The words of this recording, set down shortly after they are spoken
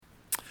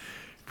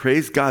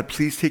Praise God.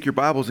 Please take your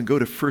Bibles and go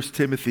to 1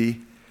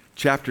 Timothy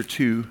chapter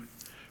 2,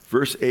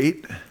 verse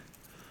 8.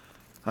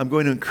 I'm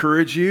going to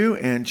encourage you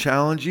and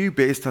challenge you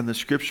based on the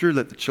Scripture.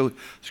 Let the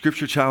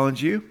Scripture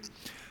challenge you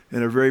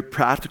in a very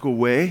practical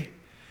way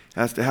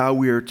as to how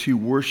we are to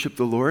worship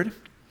the Lord,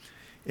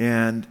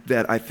 and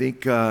that I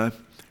think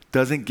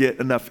doesn't get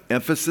enough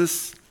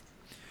emphasis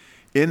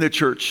in the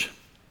church,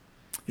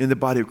 in the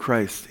body of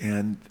Christ.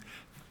 And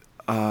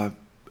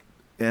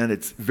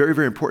it's very,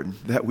 very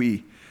important that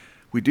we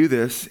do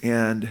this,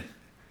 and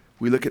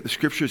we look at the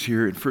Scriptures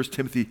here in 1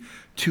 Timothy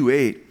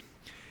 2:8.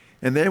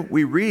 And then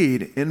we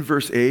read in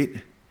verse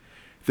 8,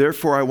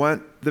 "Therefore I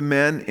want the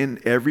men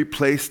in every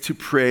place to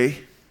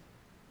pray."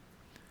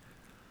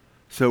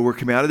 So we're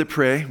commanded to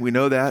pray. We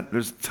know that.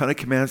 There's a ton of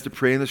commands to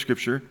pray in the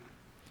Scripture.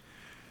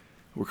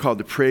 We're called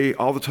to pray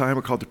all the time.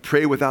 We're called to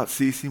pray without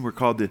ceasing. We're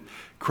called to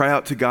cry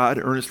out to God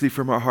earnestly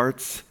from our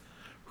hearts.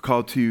 We're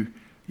called to,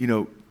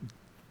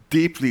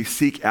 deeply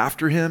seek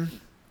after Him.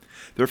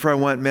 Therefore I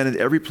want men in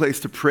every place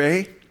to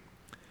pray,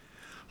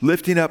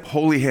 lifting up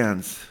holy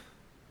hands,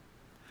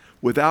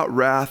 without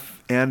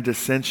wrath and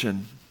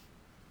dissension.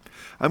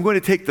 I'm going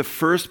to take the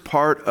first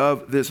part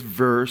of this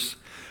verse.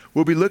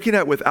 We'll be looking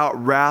at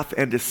without wrath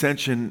and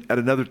dissension at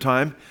another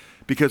time,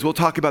 because we'll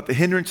talk about the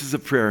hindrances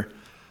of prayer.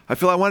 I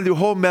feel I want to do a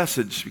whole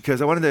message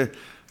because I wanted to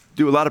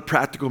do a lot of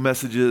practical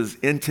messages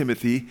in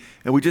Timothy,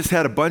 and we just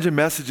had a bunch of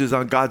messages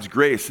on God's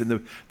grace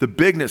and the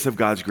bigness of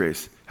God's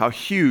grace, how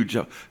huge,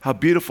 how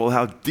beautiful,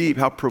 how deep,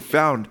 how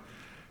profound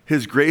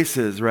His grace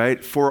is,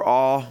 right, for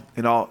all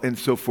and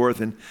so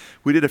forth. And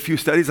we did a few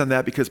studies on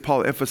that because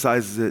Paul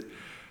emphasizes it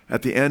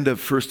at the end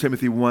of 1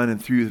 Timothy 1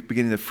 and through the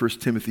beginning of 1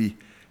 Timothy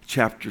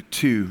chapter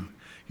 2,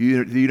 the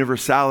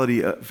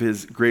universality of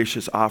His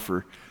gracious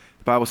offer.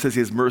 The Bible says He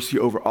has mercy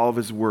over all of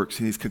His works,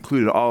 and He's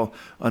concluded all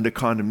under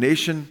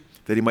condemnation,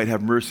 that He might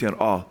have mercy on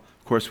all.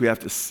 Of course, we have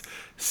to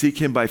seek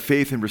Him by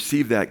faith and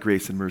receive that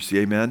grace and mercy.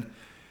 Amen?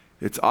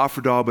 It's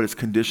offered all, but it's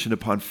conditioned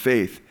upon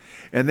faith.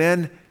 And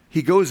then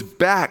he goes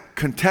back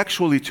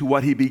contextually to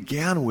what he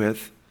began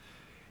with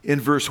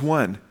in verse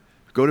 1.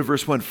 Go to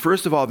verse 1.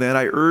 "First of all, then,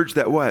 I urge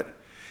that" what?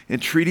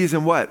 "Entreaties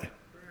and" what?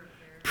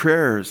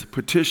 "Prayers,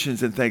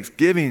 petitions, and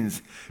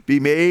thanksgivings be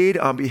made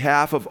on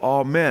behalf of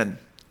all men."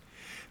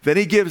 Then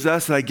he gives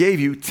us, and I gave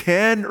you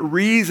 10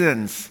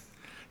 reasons.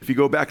 If you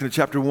go back into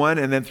chapter 1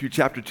 and then through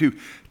chapter 2,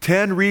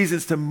 10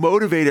 reasons to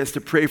motivate us to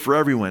pray for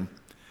everyone.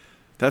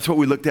 That's what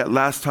we looked at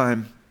last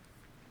time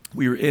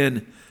we were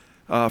in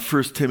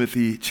 1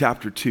 Timothy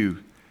chapter 2.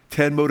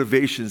 10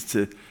 motivations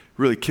to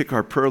really kick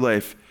our prayer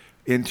life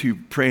into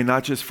praying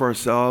not just for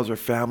ourselves or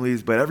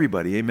families, but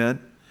everybody. Amen?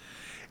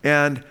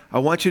 And I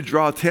want you to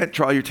draw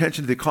your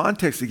attention to the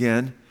context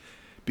again,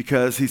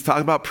 because he's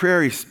talking about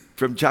prayer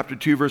from chapter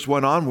 2, verse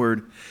 1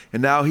 onward.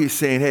 And now he's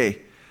saying,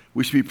 hey,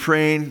 we should be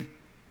praying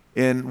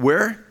in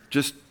where?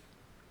 Just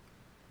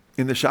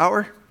in the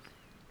shower?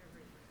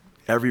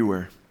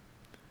 Everywhere.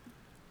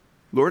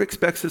 Lord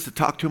expects us to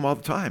talk to Him all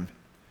the time.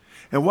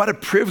 And what a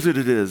privilege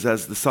it is,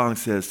 as the song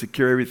says, to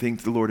carry everything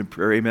to the Lord in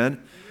prayer. Amen?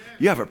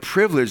 You have a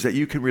privilege that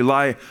you can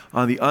rely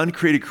on the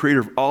uncreated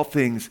Creator of all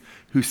things,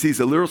 who sees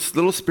a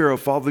little sparrow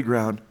fall to the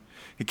ground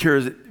and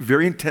cares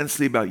very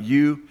intensely about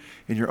you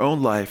in your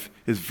own life,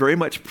 is very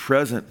much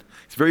present.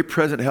 It's very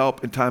present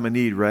help in time of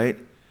need, right?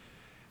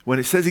 When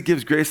it says He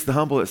gives grace to the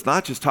humble, it's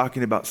not just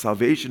talking about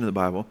salvation in the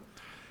Bible,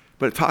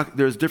 but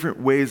there's different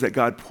ways that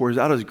God pours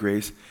out His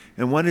grace.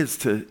 And one is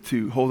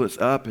to hold us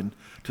up and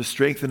to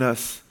strengthen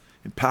us,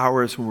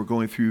 empower us when we're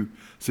going through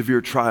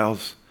severe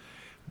trials.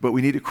 But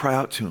we need to cry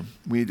out to Him.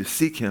 We need to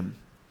seek Him.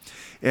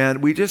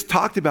 And we just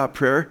talked about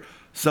prayer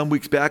some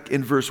weeks back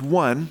in verse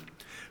 1.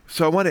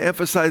 So I want to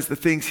emphasize the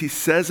things he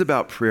says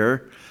about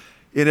prayer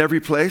in every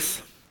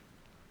place.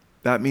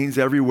 That means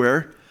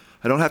everywhere.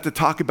 I don't have to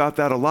talk about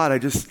that a lot. I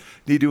just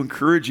need to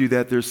encourage you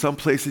that there's some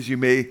places you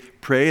may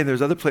pray, and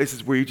there's other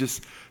places where you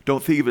just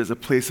don't think of it as a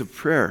place of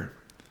prayer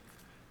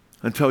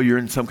until you're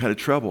in some kind of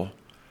trouble.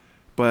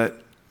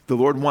 But the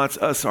Lord wants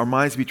our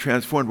minds to be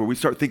transformed, where we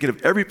start thinking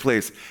of every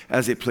place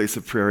as a place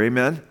of prayer.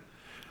 Amen?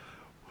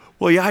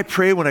 Well, yeah, I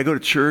pray when I go to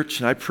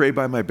church, and I pray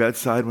by my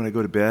bedside when I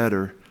go to bed,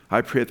 or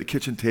I pray at the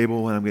kitchen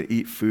table when I'm going to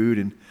eat food,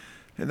 and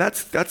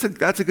that's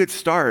a good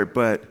start.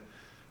 But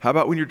how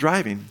about when you're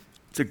driving?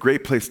 It's a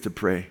great place to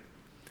pray.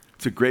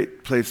 It's a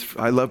great place.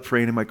 I love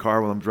praying in my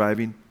car while I'm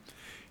driving.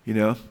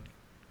 When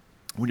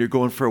you're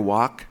going for a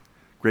walk,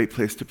 great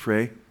place to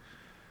pray.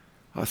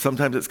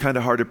 Sometimes it's kind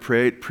of hard to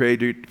pray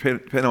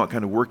depending on what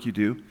kind of work you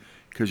do,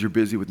 because you're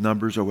busy with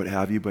numbers or what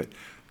have you, but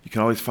you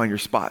can always find your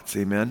spots,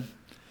 amen?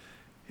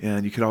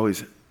 And you can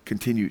always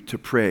continue to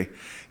pray.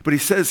 But he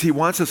says he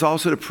wants us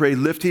also to pray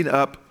lifting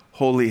up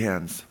holy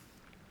hands.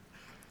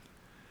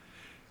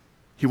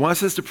 He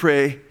wants us to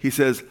pray, he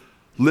says,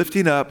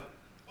 lifting up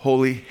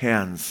holy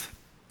hands.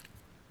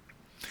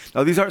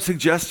 Now, these aren't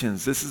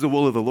suggestions. This is the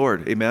will of the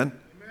Lord. Amen?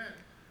 Amen.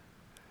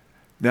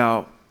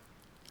 Now,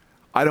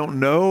 I don't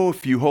know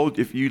if you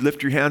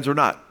lift your hands or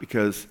not,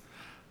 because,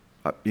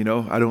 I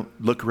don't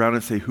look around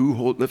and say who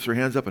lifts their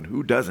hands up and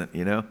who doesn't,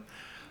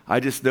 I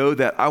just know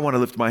that I want to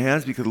lift my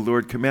hands because the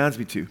Lord commands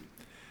me to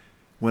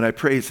when I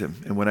praise him.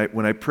 And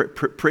when I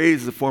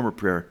praise is a form of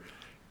prayer.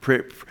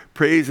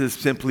 Praise is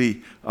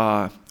simply,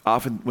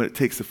 often when it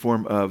takes the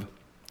form of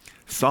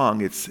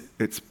song, it's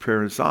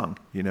prayer and song,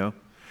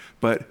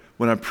 But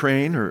when I'm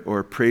praying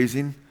or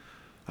praising,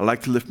 I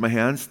like to lift my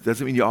hands.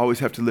 Doesn't mean you always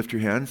have to lift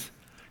your hands,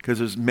 because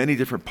there's many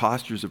different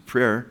postures of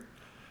prayer.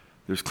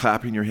 There's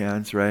clapping your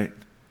hands, right?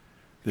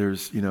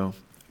 There's,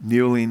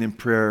 kneeling in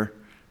prayer.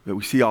 But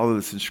we see all of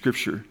this in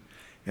Scripture,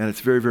 and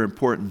it's very, very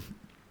important.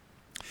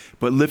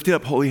 But lifting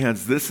up holy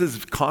hands, this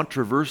is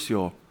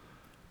controversial,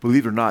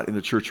 believe it or not, in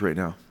the church right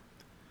now.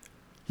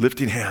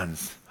 Lifting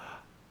hands.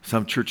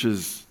 Some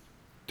churches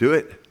do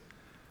it.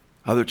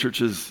 Other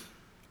churches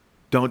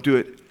don't do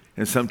it.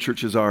 And some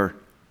churches are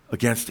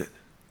against it.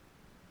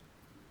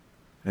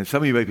 And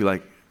some of you might be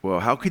like, well,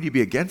 how could you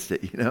be against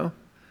it,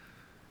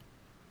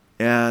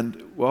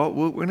 And, well,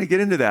 we're going to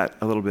get into that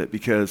a little bit,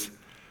 because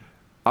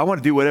I want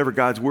to do whatever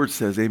God's word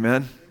says.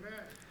 Amen?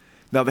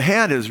 Now, the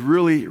hand is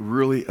really,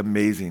 really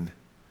amazing.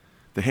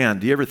 The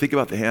hand. Do you ever think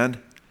about the hand?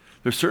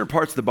 There's certain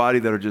parts of the body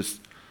that are just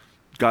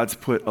God's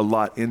put a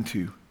lot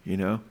into,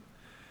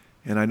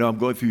 And I know I'm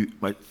going through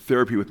my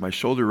therapy with my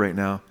shoulder right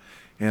now,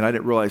 and I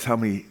didn't realize how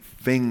many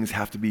things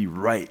have to be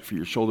right for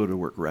your shoulder to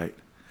work right.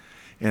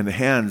 And the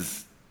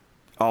hand's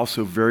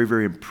also very,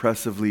 very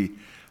impressively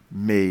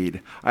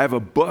made. I have a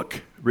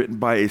book written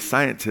by a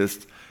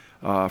scientist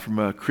from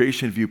a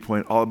creation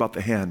viewpoint all about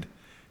the hand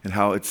and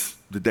how it's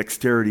the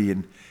dexterity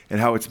and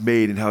how it's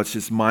made and how it's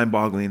just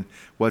mind-boggling.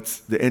 What's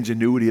the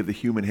ingenuity of the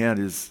human hand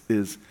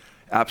is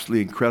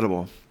absolutely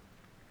incredible.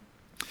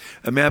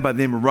 A man by the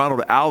name of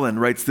Ronald Allen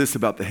writes this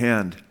about the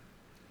hand.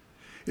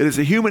 It is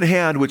a human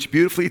hand which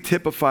beautifully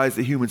typifies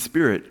the human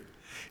spirit.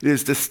 It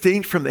is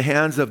distinct from the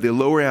hands of the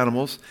lower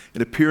animals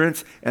in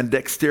appearance and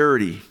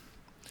dexterity.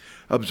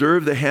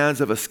 Observe the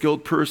hands of a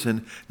skilled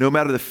person, no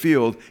matter the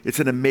field. It's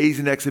an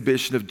amazing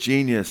exhibition of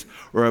genius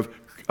or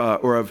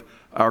of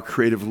our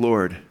creative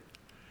Lord.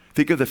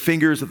 Think of the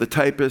fingers of the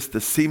typist,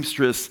 the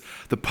seamstress,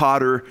 the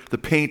potter, the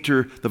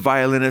painter, the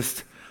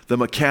violinist, the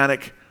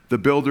mechanic, the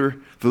builder.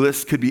 The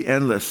list could be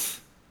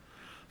endless.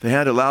 The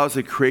hand allows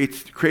the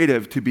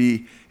creative to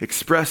be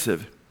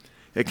expressive.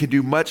 It can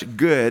do much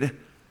good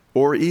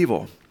or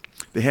evil.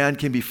 The hand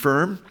can be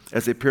firm,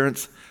 as a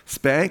parent's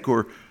spank,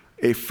 or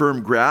a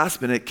firm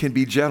grasp, and it can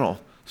be gentle,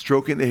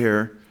 stroking the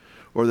hair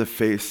or the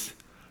face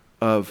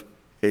of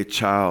a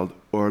child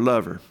or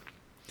lover.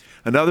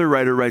 Another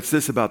writer writes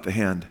this about the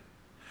hand.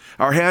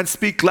 Our hands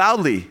speak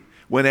loudly.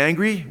 When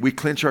angry, we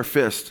clench our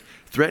fist,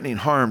 threatening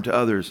harm to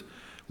others.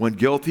 When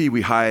guilty,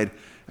 we hide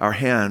our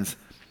hands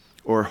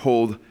or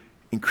hold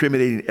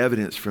incriminating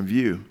evidence from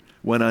view.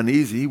 When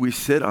uneasy, we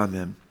sit on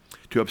them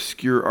to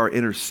obscure our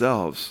inner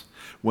selves.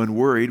 When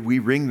worried, we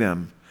wring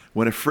them.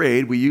 When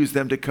afraid, we use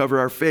them to cover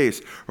our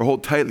face or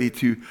hold tightly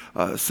to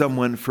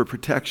someone for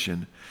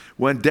protection.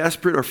 When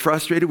desperate or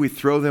frustrated, we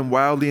throw them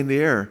wildly in the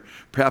air,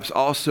 perhaps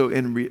also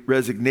in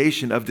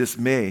resignation of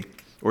dismay.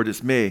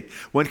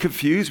 When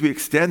confused, we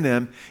extend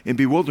them in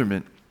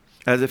bewilderment,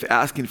 as if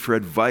asking for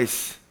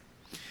advice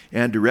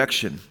and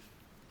direction.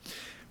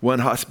 When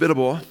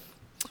hospitable,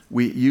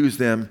 we use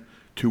them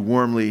to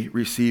warmly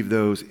receive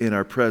those in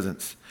our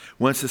presence.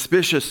 When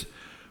suspicious,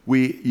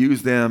 we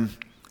use them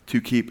to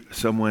keep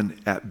someone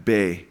at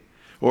bay,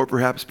 or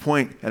perhaps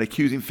point an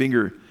accusing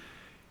finger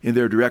in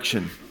their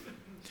direction.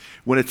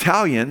 When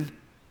Italian,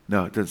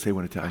 no, it doesn't say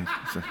when Italian.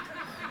 So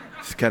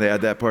just kind of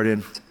add that part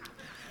in.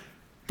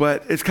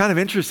 But it's kind of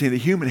interesting. The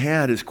human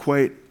hand is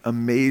quite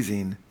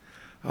amazing.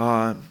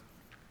 And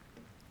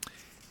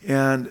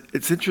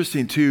it's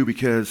interesting, too,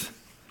 because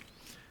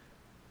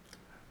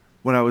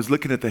when I was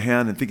looking at the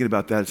hand and thinking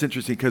about that, it's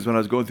interesting because when I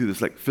was going through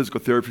this physical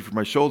therapy for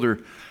my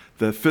shoulder,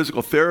 the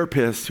physical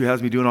therapist who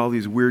has me doing all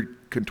these weird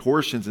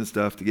contortions and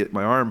stuff to get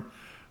my arm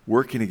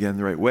working again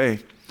the right way,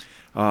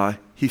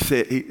 he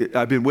said,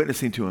 I've been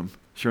witnessing to him,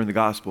 sharing the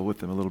gospel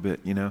with him a little bit,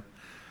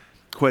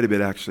 quite a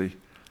bit actually.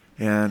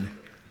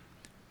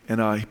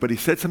 But he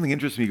said something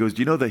interesting. He goes,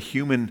 do you know the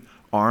human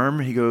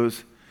arm? He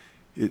goes,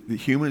 the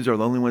humans are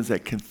the only ones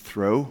that can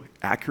throw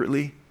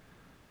accurately,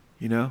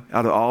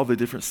 out of all the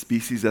different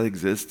species that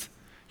exist.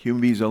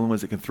 Human beings are the only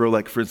ones that can throw,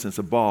 like, for instance,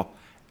 a ball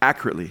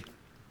accurately.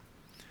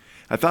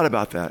 I thought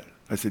about that.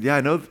 I said, yeah,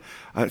 I know.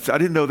 I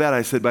didn't know that.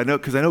 I said, but I know,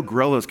 because I know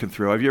gorillas can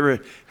throw. Have you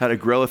ever had a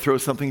gorilla throw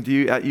something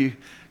at you?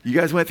 You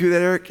guys went through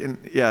that, Eric? And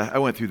yeah, I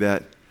went through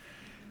that.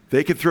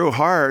 They can throw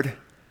hard,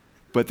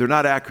 but they're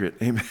not accurate.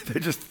 Amen. They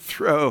just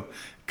throw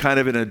kind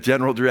of in a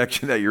general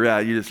direction that you're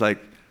at. You're just like,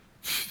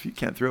 you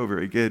can't throw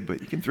very good,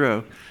 but you can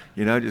throw.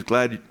 Just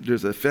glad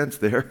there's a fence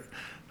there.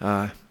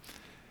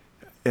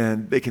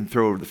 And they can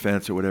throw over the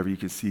fence or whatever. You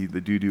can see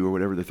the doo-doo or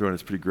whatever they're throwing.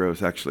 It's pretty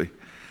gross, actually.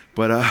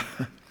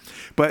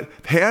 But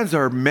hands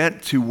are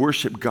meant to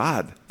worship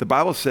God. The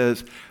Bible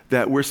says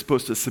that we're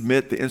supposed to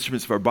submit the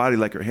instruments of our body,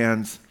 like our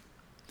hands,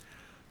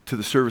 to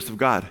the service of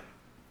God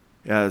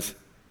as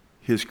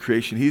his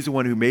creation. He's the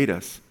one who made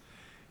us.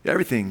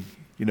 Everything,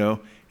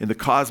 in the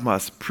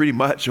cosmos pretty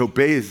much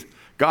obeys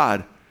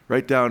God,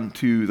 right down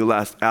to the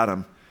last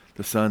atom.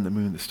 the sun, the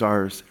moon, the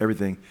stars,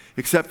 everything,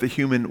 except the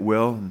human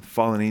will and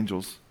fallen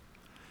angels.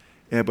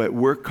 But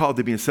we're called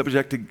to be in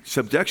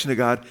subjection to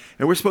God,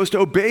 and we're supposed to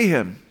obey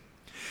him.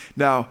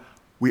 Now,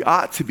 we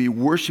ought to be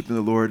worshiping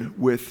the Lord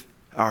with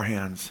our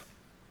hands.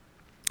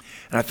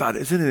 And I thought,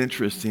 isn't it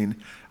interesting?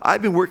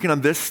 I've been working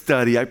on this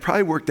study. I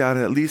probably worked on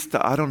it at least,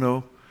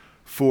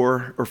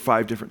 4 or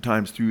 5 different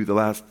times through the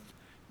last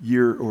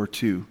year or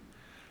two.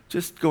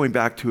 Just going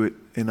back to it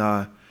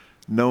and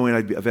knowing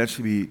I'd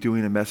eventually be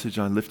doing a message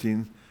on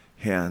lifting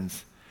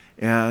hands.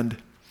 And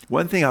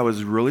one thing I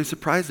was really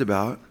surprised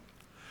about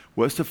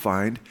was to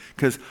find,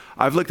 because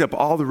I've looked up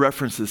all the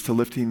references to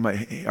lifting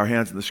our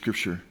hands in the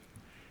scripture,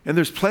 and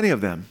there's plenty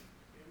of them.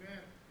 Amen.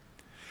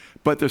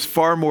 But there's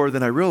far more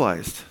than I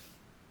realized.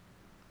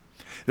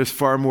 There's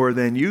far more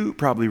than you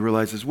probably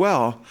realize as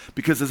well,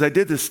 because as I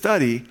did this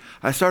study,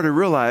 I started to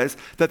realize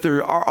that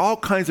there are all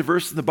kinds of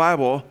verses in the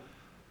Bible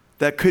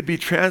that could be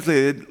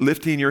translated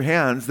lifting your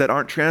hands that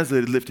aren't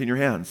translated lifting your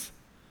hands.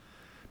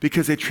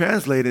 Because they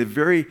translated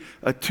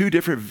two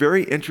different,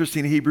 very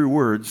interesting Hebrew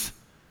words,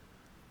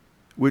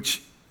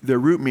 which their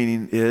root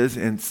meaning is,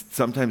 and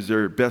sometimes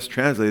they're best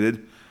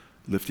translated,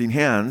 lifting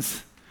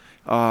hands.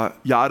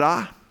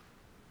 Yada,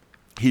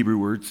 Hebrew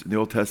words in the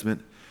Old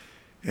Testament,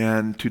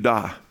 and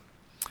tudah.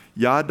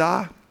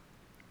 Yada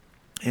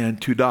and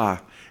tudah.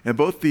 And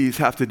both these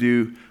have to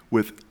do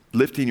with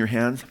lifting your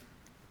hands,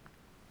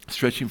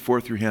 stretching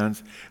forth your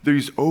hands. They're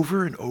used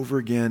over and over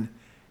again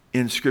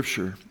in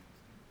Scripture.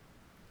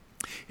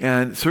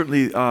 And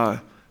certainly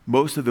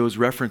most of those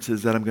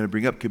references that I'm going to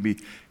bring up could be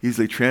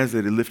easily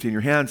translated, lifting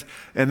your hands.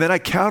 And then I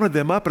counted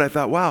them up and I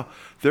thought, wow,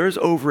 there's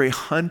over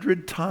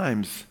 100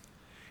 times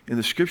in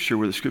the Scripture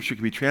where the Scripture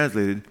can be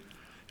translated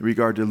in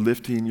regard to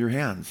lifting your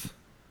hands.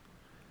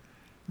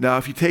 Now,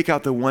 if you take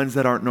out the ones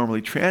that aren't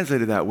normally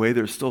translated that way,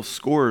 there's still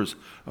scores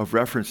of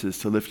references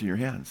to lifting your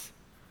hands.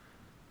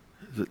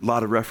 There's a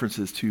lot of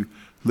references to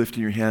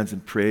lifting your hands in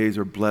praise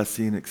or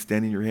blessing,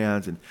 extending your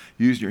hands and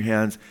using your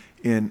hands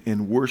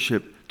in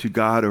worship to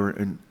God or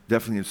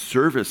definitely in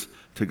service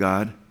to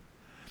God.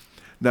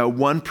 Now,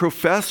 one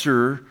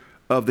professor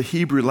of the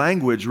Hebrew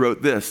language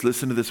wrote this.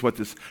 Listen to this, what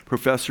this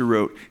professor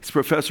wrote. He's a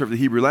professor of the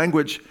Hebrew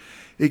language.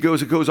 It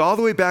goes all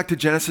the way back to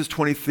Genesis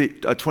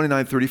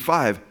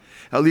 29:35.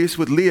 At least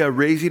with Leah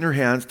raising her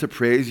hands to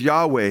praise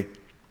Yahweh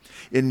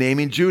in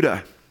naming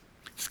Judah.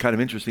 It's kind of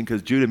interesting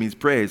because Judah means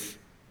praise.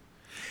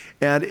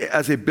 And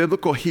as a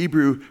biblical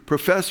Hebrew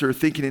professor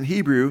thinking in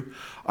Hebrew,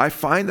 I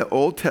find the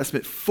Old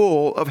Testament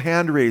full of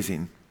hand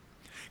raising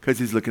because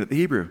he's looking at the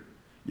Hebrew.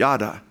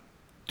 Yada,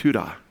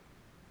 tudah.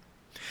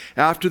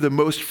 After the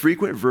most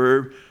frequent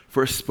verb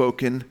for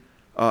spoken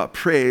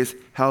praise,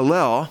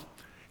 hallel.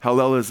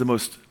 Hallel is the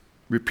most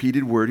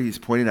repeated word he's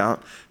pointing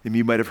out, and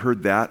you might have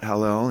heard that,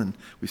 hallel, and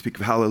we speak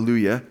of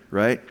hallelujah,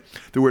 right?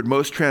 The word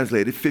most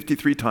translated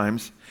 53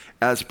 times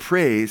as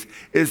praise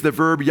is the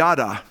verb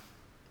yada,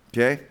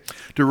 okay?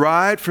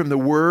 Derived from the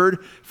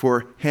word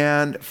for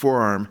hand,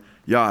 forearm,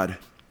 yad.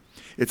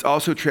 It's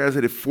also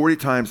translated 40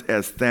 times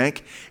as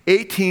thank,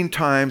 18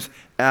 times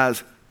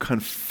as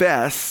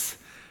confess.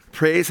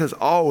 Praise has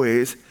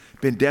always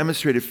been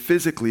demonstrated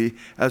physically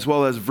as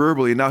well as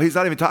verbally. Now, he's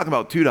not even talking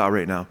about tudah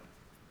right now.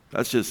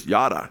 That's just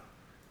yada.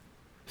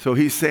 So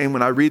he's saying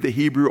when I read the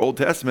Hebrew Old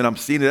Testament, I'm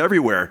seeing it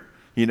everywhere,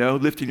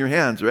 lifting your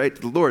hands, right,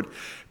 to the Lord.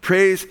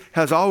 Praise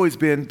has always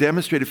been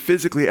demonstrated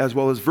physically as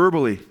well as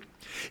verbally.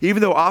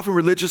 Even though often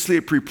religiously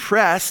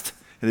repressed,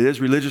 and it is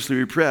religiously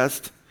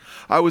repressed,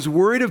 I was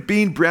worried of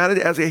being branded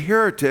as a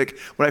heretic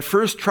when I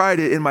first tried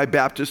it in my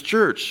Baptist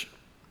church.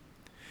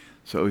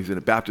 So he's in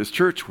a Baptist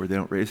church where they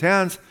don't raise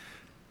hands.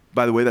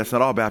 By the way, that's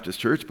not all Baptist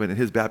church, but in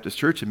his Baptist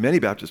church, in many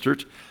Baptist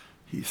church,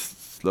 he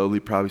slowly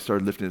probably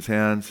started lifting his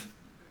hands,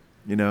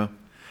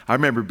 I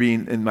remember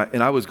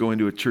and I was going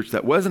to a church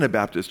that wasn't a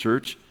Baptist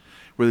church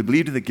where they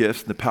believed in the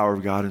gifts and the power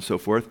of God and so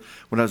forth.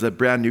 When I was a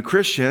brand new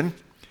Christian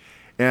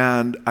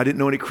and I didn't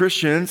know any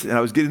Christians and I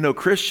was getting to know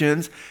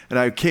Christians and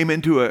I came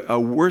into a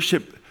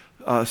worship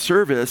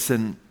service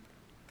and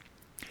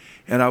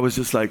I was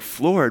just like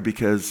floored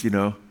because,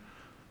 I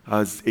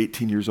was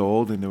 18 years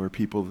old and there were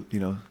people,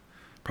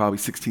 probably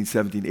 16,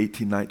 17,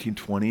 18, 19,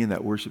 20 in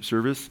that worship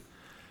service,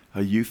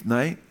 a youth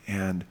night,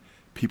 and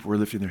people were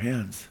lifting their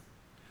hands.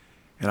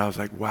 And I was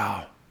like,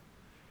 wow.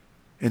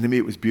 And to me,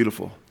 it was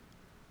beautiful.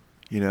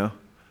 That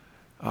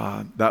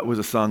was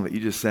a song that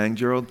you just sang,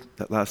 Gerald.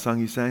 That last song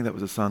you sang, that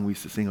was a song we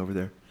used to sing over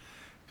there.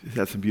 It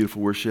had some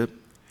beautiful worship.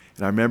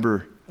 And I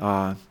remember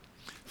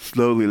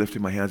slowly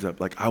lifting my hands up,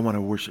 like, I want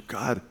to worship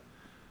God.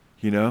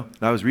 And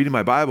I was reading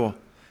my Bible,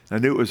 and I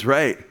knew it was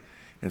right.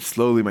 And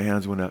slowly my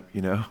hands went up,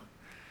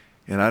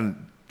 And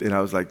I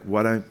was like,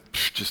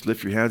 just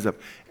lift your hands up.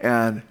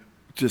 And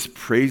just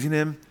praising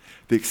him.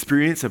 The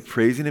experience of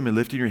praising him and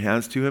lifting your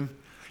hands to him.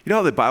 You know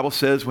how the Bible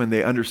says when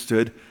they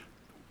understood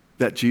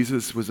that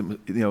Jesus was,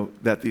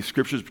 that the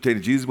scriptures pertain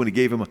to Jesus when he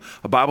gave him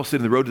a Bible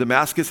study on the road to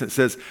Damascus, and it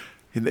says,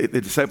 and the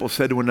disciples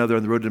said to one another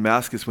on the road to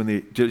Damascus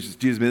when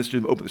Jesus ministered to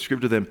them, opened the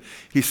scripture to them,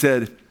 they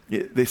said,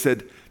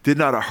 did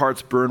not our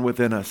hearts burn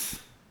within us?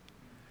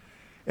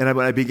 And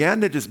when I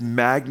began to just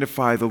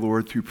magnify the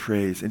Lord through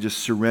praise and just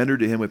surrender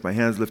to him with my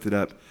hands lifted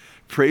up,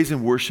 praise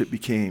and worship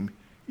became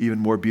even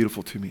more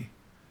beautiful to me.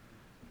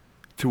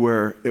 To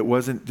where it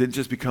didn't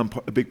just become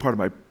a big part of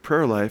my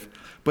prayer life,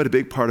 but a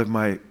big part of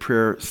my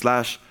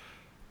prayer/praise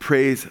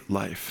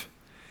life.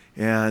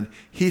 And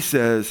he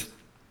says,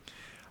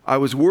 I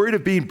was worried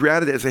of being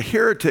branded as a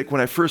heretic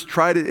when I first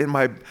tried it in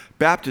my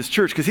Baptist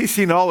church, because he's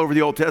seen all over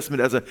the Old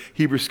Testament as a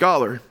Hebrew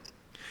scholar.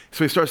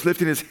 So he starts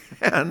lifting his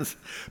hands,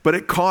 but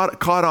it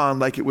caught on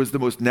like it was the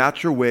most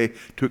natural way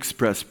to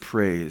express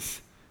praise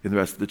in the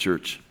rest of the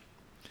church.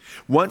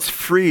 Once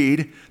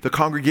freed, the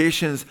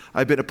congregations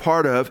I've been a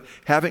part of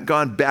haven't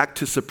gone back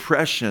to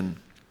suppression.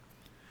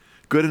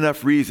 Good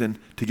enough reason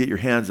to get your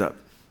hands up.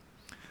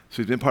 So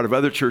he's been part of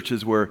other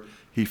churches where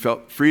he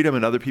felt freedom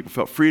and other people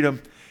felt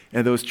freedom,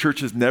 and those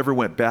churches never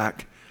went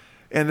back.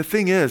 And the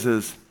thing is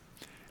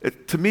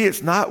to me,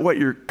 it's not what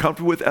you're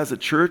comfortable with as a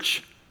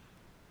church.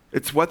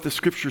 It's what the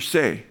scriptures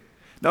say.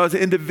 Now, as an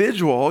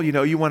individual,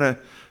 you want to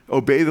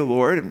obey the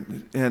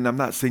Lord, and I'm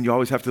not saying you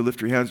always have to lift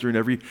your hands during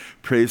every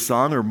praise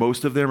song, or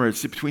most of them, or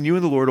it's between you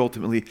and the Lord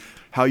ultimately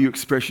how you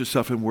express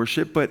yourself in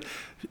worship. But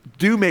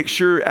do make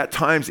sure at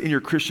times in your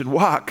Christian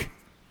walk,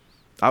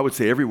 I would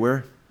say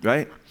everywhere,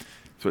 right?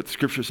 That's what the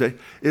scriptures say,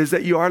 is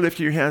that you are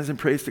lifting your hands in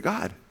praise to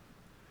God.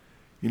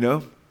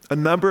 A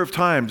number of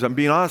times, I'm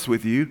being honest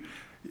with you,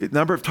 a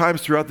number of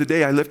times throughout the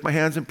day, I lift my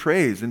hands in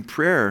praise and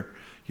prayer,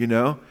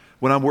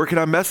 When I'm working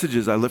on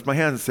messages, I lift my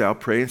hands and say, I'll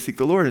pray and seek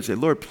the Lord and say,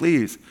 Lord,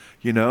 please,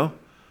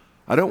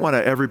 I don't want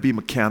to ever be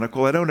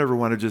mechanical. I don't ever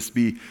want to just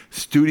be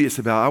studious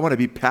I want to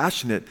be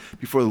passionate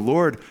before the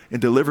Lord and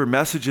deliver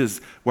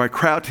messages where I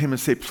cry out to him and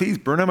say, please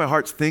burn on my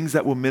heart things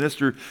that will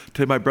minister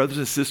to my brothers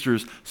and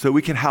sisters so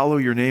we can hallow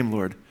your name,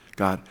 Lord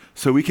God,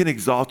 so we can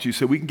exalt you,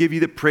 so we can give you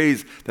the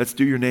praise that's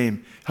due your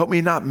name. Help me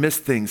not miss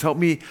things. Help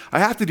me. I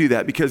have to do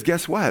that because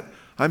guess what?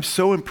 I'm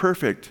so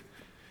imperfect,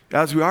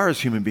 as we are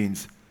as human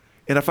beings.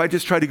 And if I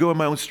just try to go in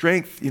my own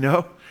strength,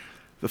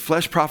 the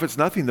flesh profits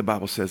nothing, the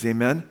Bible says,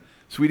 amen?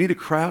 So we need to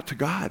cry out to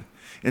God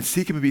and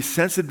seek him and be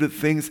sensitive to the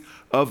things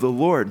of the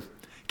Lord.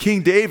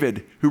 King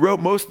David, who wrote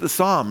most of the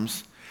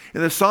Psalms,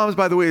 and the Psalms,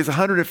 by the way, is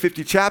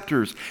 150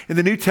 chapters. And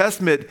the New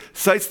Testament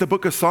cites the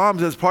book of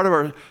Psalms as part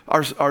of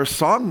our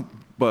song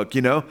book,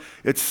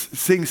 It's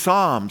sing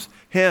psalms,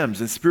 hymns,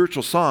 and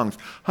spiritual songs.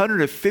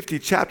 150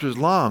 chapters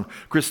long.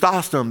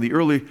 Chrysostom, the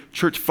early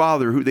church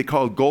father, who they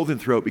called Golden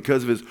Throat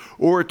because of his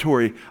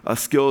oratory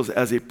skills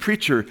as a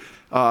preacher,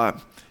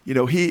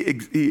 he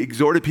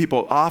exhorted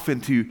people often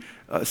to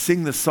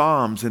sing the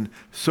Psalms and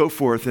so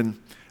forth, and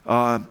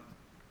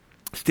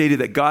stated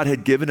that God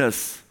had given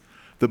us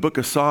the book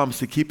of Psalms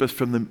to keep us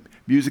from the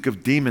music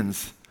of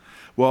demons.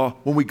 Well,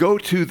 when we go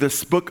to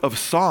this book of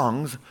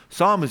songs,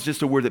 psalm is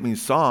just a word that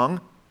means song.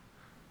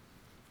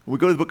 When we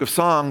go to the book of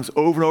songs,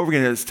 over and over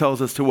again, it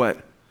tells us to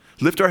what?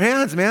 Lift our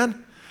hands,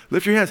 man.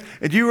 Lift your hands.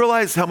 And do you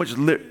realize how much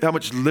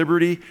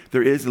liberty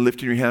there is in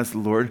lifting your hands to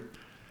the Lord?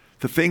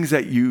 The things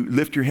that you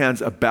lift your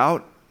hands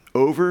about,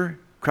 over,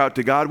 cry out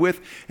to God with,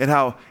 and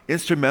how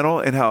instrumental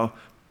and how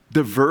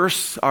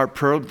diverse our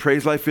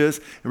praise life is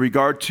in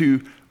regard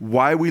to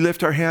why we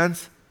lift our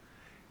hands.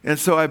 And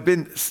so I've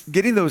been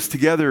getting those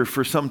together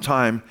for some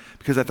time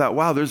because I thought,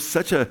 wow, there's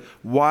such a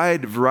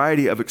wide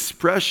variety of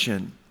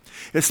expression,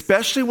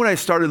 especially when I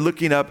started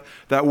looking up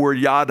that word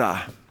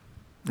yada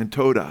and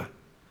toda,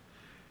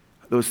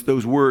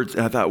 those words.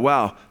 And I thought,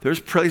 wow,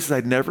 there's places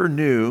I never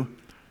knew,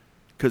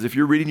 because if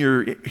you're reading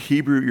your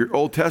Hebrew, your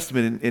Old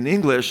Testament in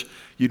English,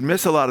 you'd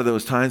miss a lot of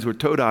those times where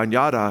toda and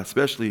yada,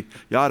 especially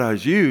yada,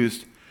 is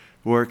used,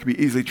 or it can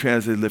be easily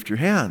translated lift your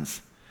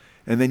hands.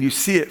 And then you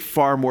see it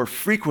far more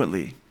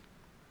frequently.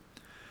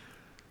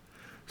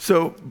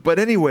 So, but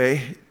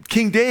anyway,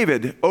 King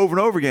David over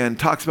and over again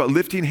talks about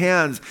lifting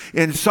hands.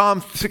 In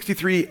Psalm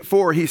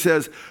 63:4, he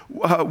says,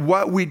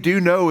 what we do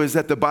know is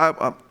that the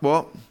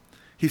Bible,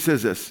 he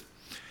says this,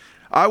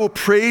 I will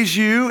praise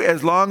you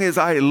as long as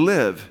I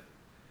live,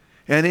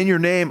 and in your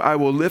name I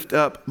will lift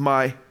up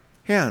my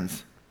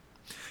hands.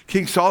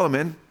 King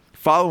Solomon,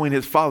 following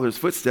his father's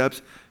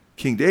footsteps,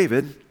 King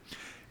David,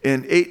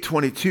 in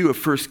 8:22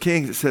 of 1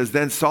 Kings, it says,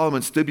 then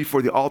Solomon stood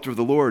before the altar of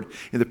the Lord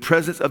in the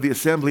presence of the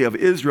assembly of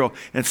Israel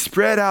and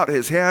spread out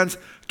his hands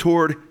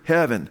toward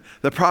heaven.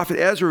 The prophet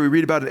Ezra, we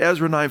read about in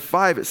Ezra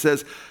 9:5, it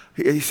says,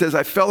 he says,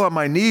 I fell on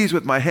my knees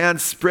with my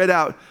hands spread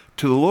out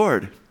to the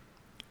Lord.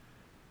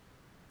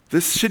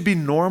 This should be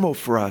normal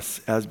for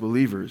us as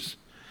believers.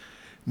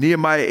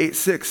 Nehemiah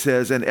 8:6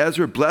 says, and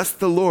Ezra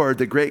blessed the Lord,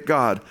 the great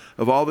God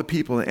of all the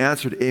people, and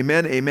answered,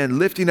 amen, amen,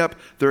 lifting up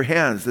their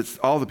hands. That's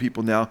all the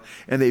people now.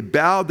 And they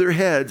bowed their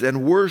heads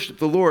and worshiped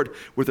the Lord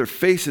with their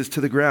faces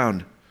to the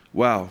ground.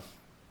 Wow.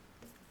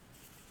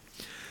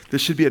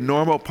 This should be a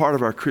normal part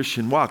of our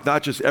Christian walk,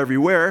 not just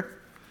everywhere,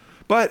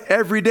 but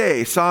every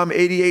day. Psalm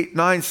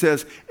 88:9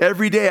 says,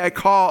 every day I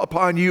call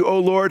upon you, O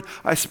Lord,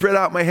 I spread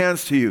out my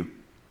hands to you.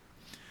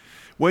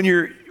 When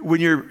you're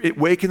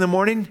awake in the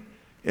morning,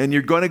 and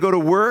you're going to go to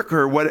work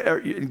or whatever,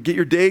 get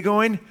your day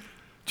going,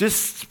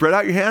 just spread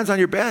out your hands on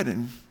your bed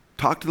and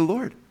talk to the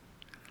Lord.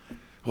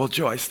 Well,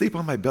 Joe, I sleep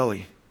on my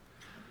belly.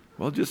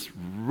 Well, just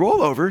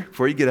roll over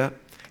before you get up.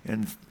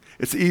 And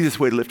it's the easiest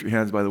way to lift your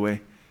hands, by the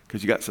way,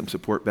 because you got some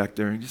support back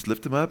there. And just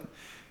lift them up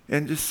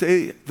and just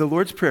say the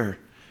Lord's Prayer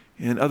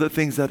and other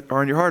things that are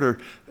on your heart, or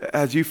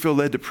as you feel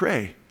led to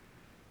pray.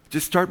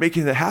 Just start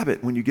making it a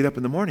habit when you get up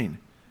in the morning.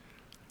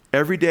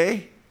 Every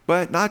day,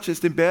 but not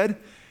just in bed,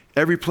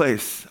 every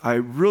place.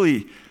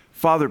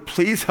 Father,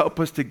 please help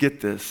us to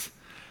get this.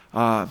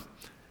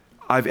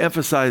 I've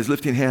emphasized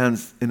lifting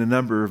hands in a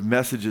number of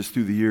messages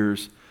through the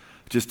years.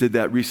 Just did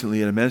that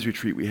recently in a men's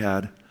retreat we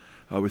had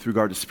with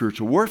regard to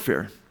spiritual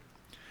warfare.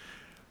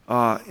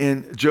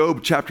 In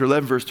Job chapter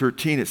 11, verse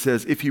 13, it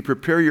says, if you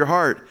prepare your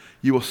heart,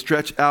 you will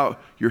stretch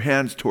out your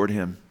hands toward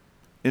him.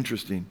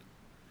 Interesting.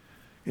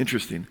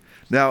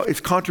 Now,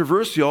 it's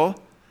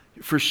controversial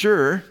for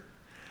sure.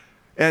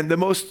 And the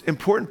most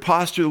important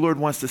posture the Lord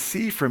wants to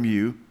see from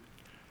you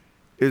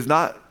is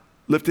not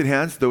lifted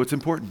hands, though it's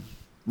important.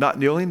 Not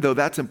kneeling, though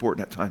that's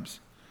important at times.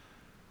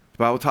 The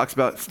Bible talks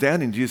about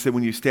standing. Jesus said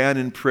when you stand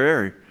in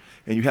prayer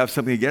and you have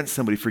something against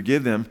somebody,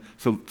 forgive them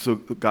so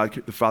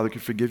God, the Father, can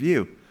forgive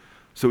you.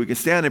 So we can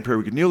stand in prayer,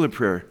 we can kneel in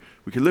prayer,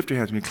 we can lift our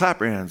hands, we can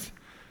clap our hands.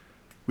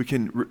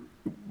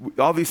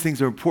 All these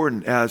things are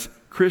important as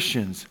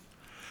Christians.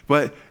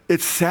 But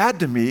it's sad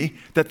to me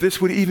that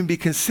this would even be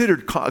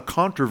considered a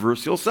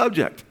controversial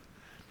subject.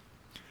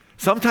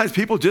 Sometimes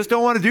people just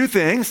don't want to do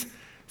things,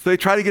 so they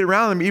try to get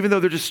around them, even though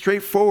they're just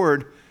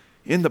straightforward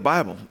in the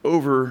Bible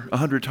over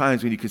 100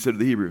 times when you consider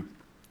the Hebrew.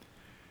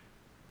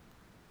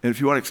 And if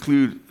you want to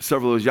exclude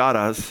several of those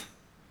yadas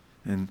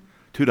and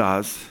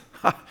tudas,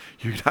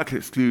 you're not going to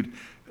exclude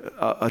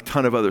a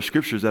ton of other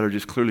scriptures that are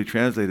just clearly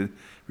translated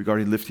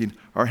regarding lifting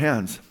our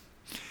hands.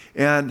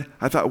 And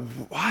I thought,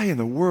 why in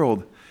the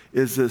world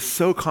is this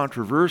so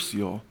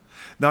controversial?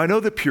 Now, I know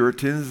the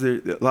Puritans,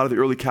 a lot of the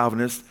early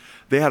Calvinists,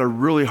 they had a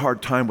really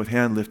hard time with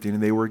hand lifting,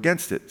 and they were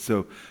against it.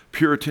 So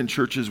Puritan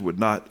churches would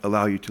not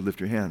allow you to lift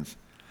your hands.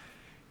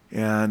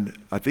 And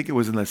I think it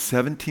was in the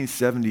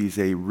 1770s,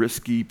 a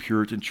risky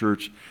Puritan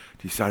church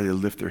decided to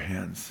lift their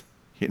hands,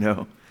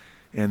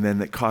 and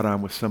then it caught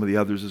on with some of the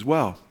others as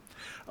well.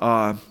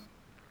 And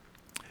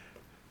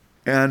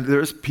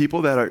there's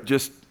people that are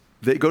just,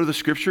 they go to the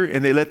scripture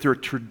and they let their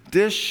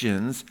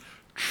traditions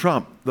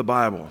trump the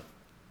Bible.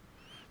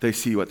 They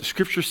see what the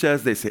scripture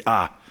says, they say,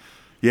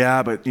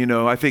 yeah, but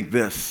I think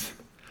this.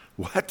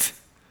 What?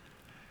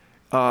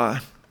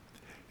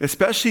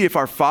 Especially if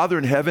our Father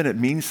in heaven, it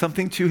means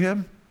something to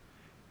him.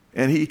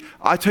 And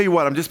I tell you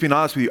what, I'm just being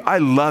honest with you, I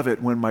love it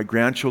when my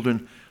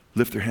grandchildren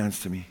lift their hands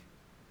to me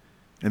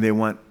and they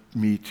want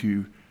me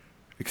to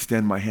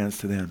extend my hands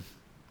to them,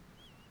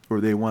 or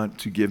they want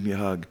to give me a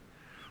hug,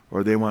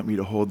 or they want me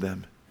to hold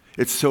them.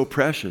 It's so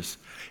precious.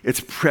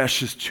 It's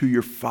precious to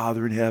your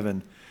Father in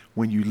heaven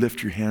when you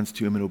lift your hands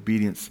to him in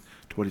obedience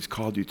to what he's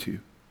called you to.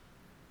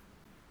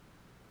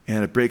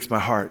 And it breaks my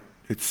heart.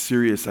 It's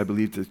serious, I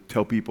believe, to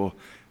tell people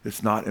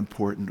it's not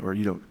important, or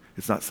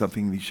it's not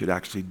something you should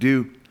actually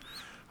do.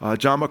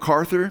 John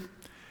MacArthur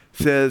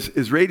says,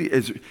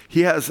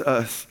 he has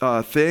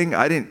a thing,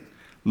 I didn't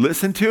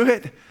listen to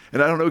it,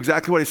 and I don't know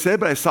exactly what he said,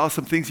 but I saw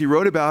some things he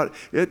wrote about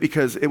it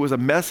because it was a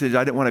message.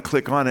 I didn't want to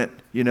click on it,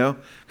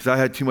 because I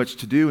had too much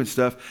to do and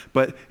stuff.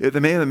 But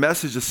the name of the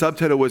message, the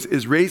subtitle was,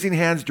 Is Raising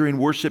Hands During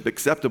Worship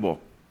Acceptable?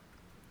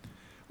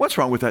 What's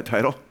wrong with that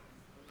title?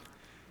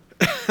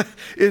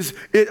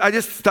 I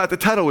just thought the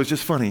title was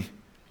just funny.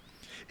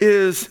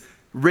 Is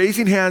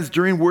raising hands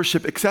during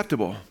worship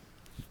acceptable?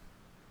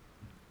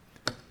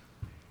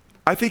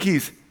 I think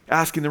he's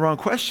asking the wrong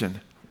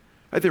question.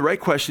 I think the right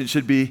question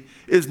should be,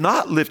 is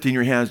not lifting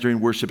your hands during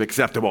worship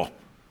acceptable?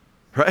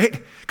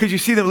 Right? Because you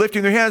see them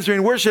lifting their hands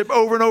during worship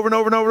over and over and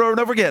over and over and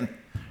over again.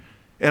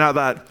 And I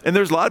thought, and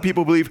there's a lot of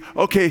people who believe,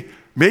 okay,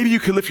 maybe you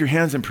could lift your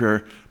hands in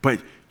prayer,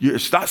 but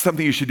it's not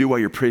something you should do while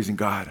you're praising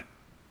God.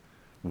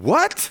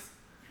 What?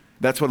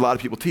 That's what a lot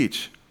of people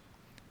teach,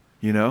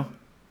 Well,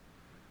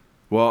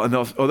 and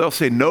they'll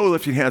say no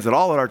lifting hands at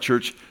all at our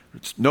church.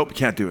 Nope, you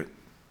can't do it.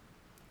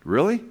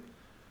 Really?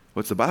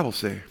 What's the Bible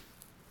say?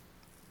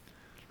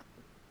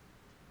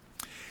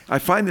 I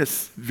find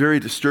this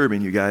very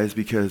disturbing, you guys,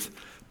 because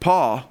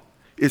Paul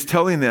is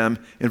telling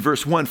them in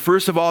verse 1,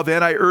 first of all,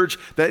 then I urge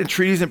that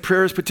entreaties and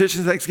prayers,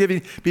 petitions,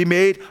 thanksgiving be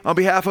made on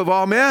behalf of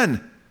all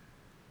men.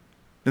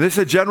 And this is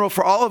a general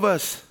for all of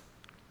us.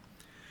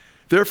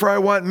 Therefore I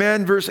want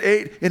men, verse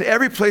 8, in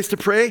every place to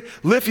pray,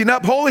 lifting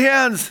up holy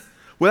hands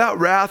without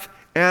wrath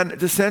and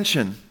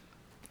dissension.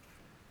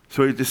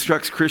 So he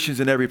instructs Christians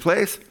in every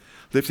place,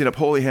 lifting up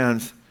holy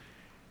hands,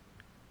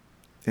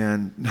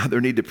 and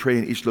their need to pray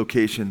in each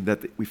location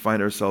that we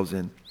find ourselves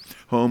in.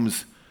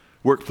 Homes,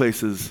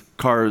 workplaces,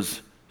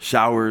 cars,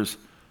 showers,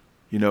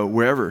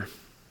 wherever.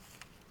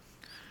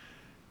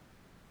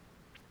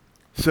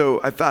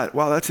 So I thought,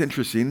 wow, that's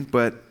interesting.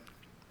 But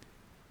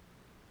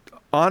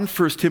on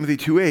 1 Timothy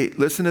 2:8,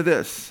 listen to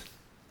this,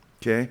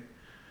 okay?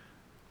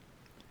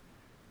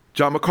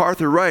 John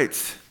MacArthur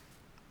writes,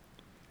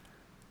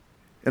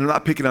 and I'm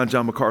not picking on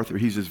John MacArthur.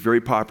 He's just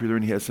very popular,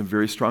 and he has some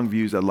very strong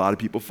views that a lot of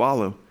people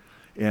follow.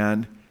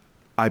 And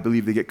I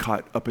believe they get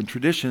caught up in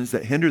traditions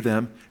that hinder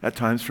them at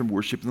times from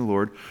worshiping the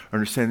Lord,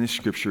 understanding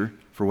Scripture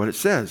for what it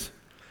says.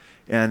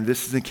 And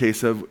this is in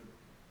case of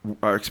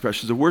our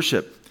expressions of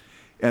worship.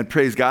 And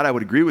praise God, I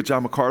would agree with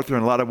John MacArthur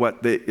on a lot of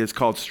what is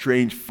called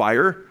strange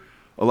fire,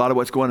 a lot of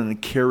what's going on in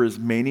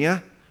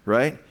charismania,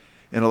 right?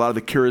 And a lot of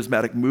the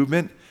charismatic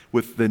movement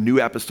with the New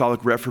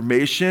Apostolic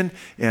Reformation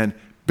and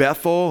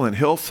Bethel and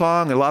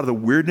Hillsong, a lot of the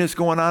weirdness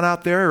going on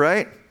out there,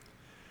 right?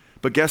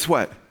 But guess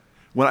what?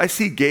 When I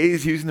see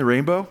gays using the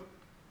rainbow,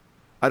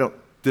 I don't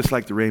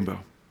dislike the rainbow.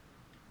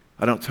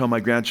 I don't tell my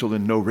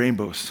grandchildren no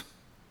rainbows.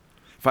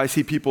 If I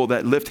see people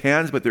that lift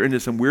hands but they're into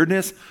some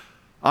weirdness,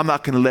 I'm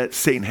not going to let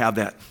Satan have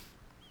that.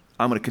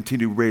 I'm going to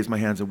continue to raise my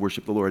hands and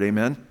worship the Lord.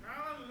 Amen?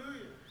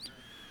 Hallelujah.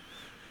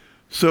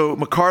 So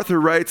MacArthur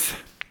writes,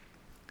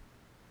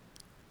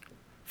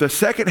 the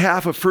second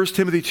half of 1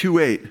 Timothy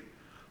 2:8,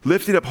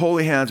 lifting up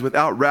holy hands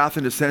without wrath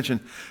and dissension,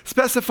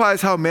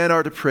 specifies how men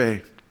are to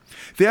pray.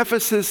 The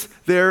emphasis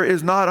there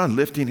is not on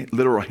lifting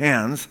literal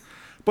hands,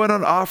 but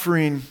on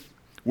offering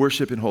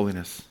worship in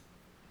holiness.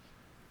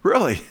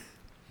 Really?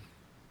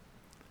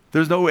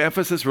 There's no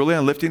emphasis really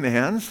on lifting the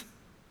hands?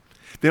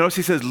 Then notice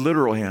he says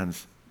literal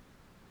hands.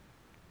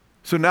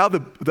 So now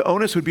the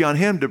onus would be on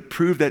him to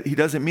prove that he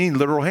doesn't mean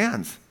literal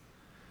hands.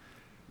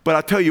 But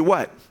I'll tell you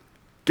what,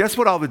 guess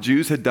what all the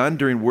Jews had done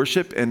during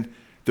worship? And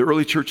the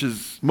early church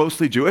is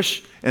mostly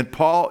Jewish, and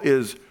Paul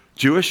is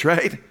Jewish,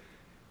 right?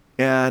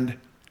 And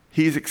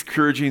he's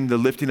encouraging the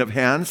lifting of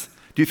hands.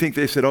 Do you think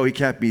they said, oh, he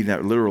can't mean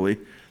that literally?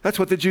 That's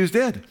what the Jews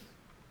did.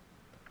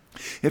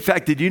 In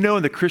fact, did you know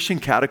in the Christian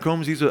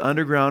catacombs, these are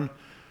underground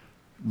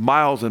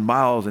miles and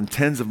miles and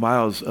tens of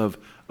miles of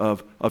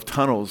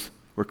tunnels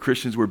where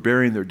Christians were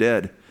burying their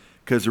dead,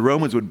 because the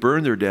Romans would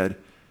burn their dead,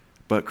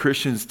 but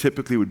Christians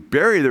typically would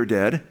bury their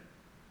dead.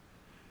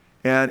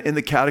 And in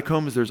the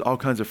catacombs, there's all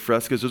kinds of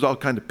frescoes. There's all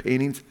kinds of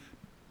paintings,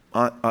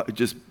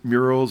 just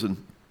murals.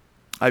 And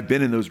I've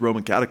been in those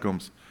Roman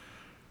catacombs,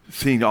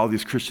 seeing all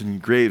these Christian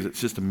graves.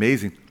 It's just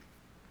amazing.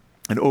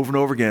 And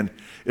over again,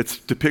 it's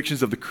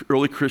depictions of the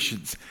early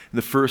Christians in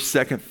the first,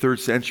 second, third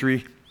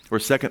century, or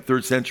second,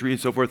 third century, and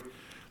so forth,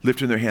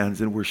 lifting their hands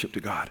in worship to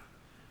God.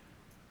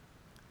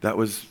 That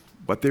was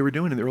what they were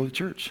doing in the early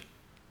church.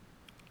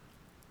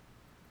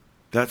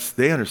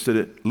 They understood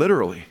it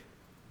literally.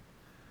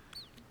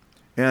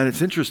 And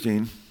it's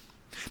interesting.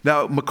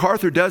 Now,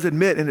 MacArthur does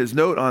admit in his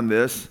note on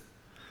this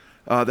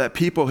that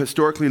people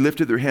historically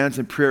lifted their hands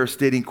in prayer,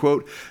 stating,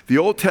 quote, the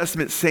Old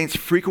Testament saints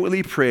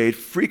frequently prayed,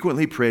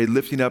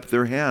 lifting up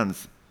their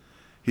hands.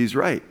 He's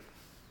right.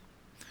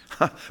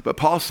 But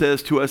Paul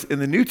says to us in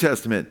the New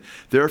Testament,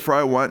 therefore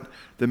I want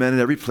the men in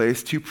every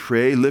place to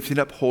pray, lifting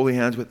up holy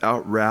hands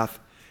without wrath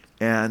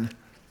and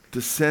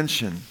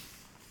dissension.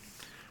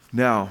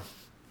 Now,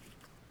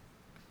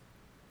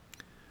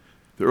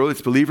 the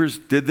earliest believers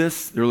did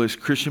this, the earliest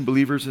Christian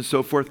believers and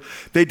so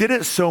forth. They did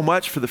it so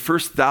much for the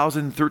first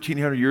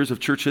 1,300 years of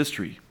church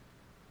history.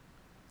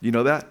 You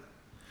know that?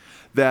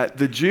 That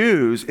the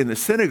Jews in the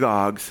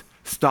synagogues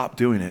stopped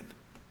doing it.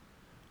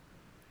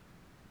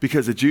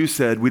 Because the Jews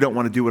said, we don't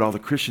want to do what all the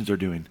Christians are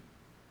doing.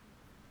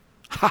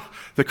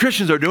 The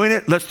Christians are doing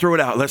it, let's throw it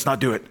out, let's not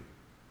do it.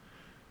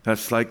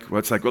 That's like,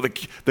 well,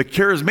 the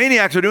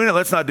charismaniacs are doing it,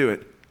 let's not do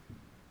it.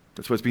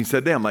 That's what's being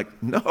said to them. I'm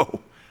like,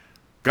 no.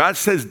 God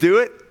says do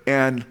it,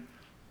 and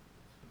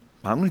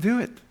I'm going to do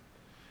it.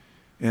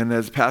 And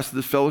as pastor of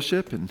this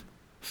fellowship, and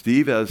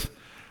Steve as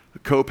a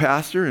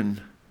co-pastor,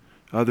 and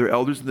other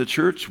elders in the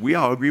church, we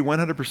all agree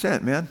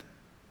 100%, man.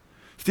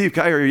 Steve,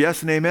 can I hear a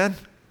yes and amen?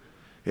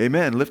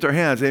 Amen. Lift our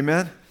hands,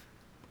 amen?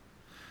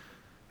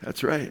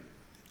 That's right.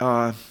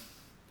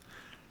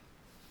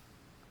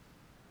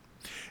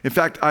 In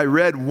fact, I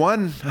read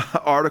one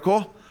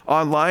article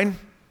online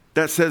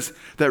that says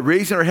that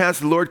raising our hands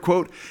to the Lord,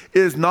 quote,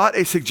 is not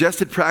a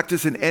suggested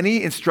practice in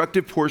any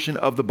instructive portion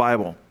of the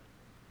Bible.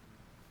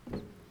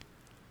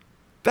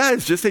 That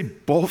is just a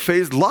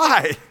bold-faced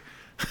lie.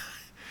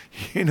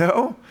 You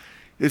know?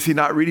 Is he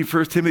not reading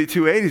 1 Timothy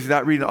 2:8? Is he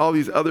not reading all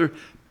these other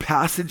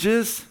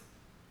passages?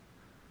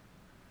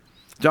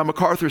 John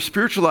MacArthur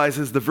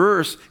spiritualizes the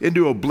verse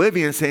into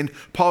oblivion, saying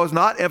Paul is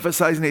not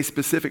emphasizing a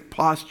specific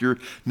posture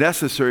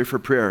necessary for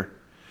prayer.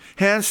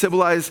 Hands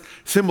symbolize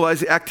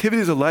the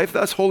activities of life,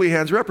 thus holy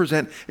hands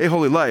represent a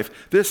holy life.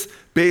 This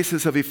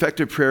basis of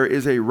effective prayer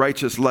is a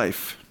righteous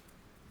life.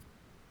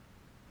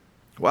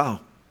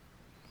 Wow.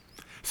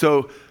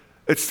 So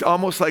it's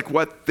almost like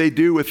what they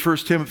do with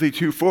 1 Timothy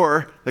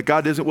 2:4, that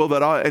God doesn't will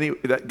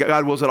that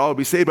God wills that all will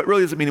be saved, but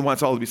really doesn't mean he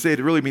wants all to be saved.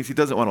 It really means he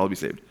doesn't want all to be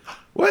saved.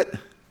 What?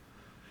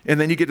 And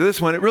then you get to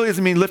this one, it really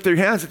doesn't mean lift their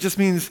hands, it just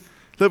means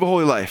live a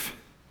holy life.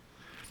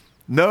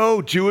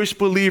 No Jewish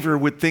believer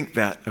would think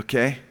that,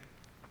 okay?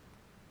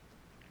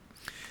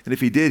 And if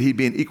he did, he'd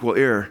be an equal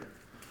heir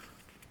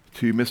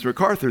to Mr.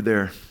 MacArthur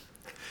there.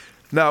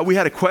 Now, we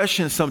had a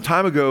question some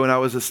time ago, and I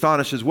was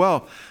astonished as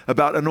well,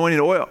 about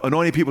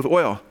anointing people with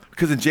oil.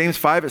 Because in James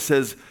 5, it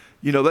says,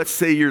 let's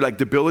say you're like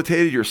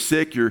debilitated, you're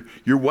sick, you're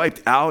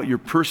wiped out, your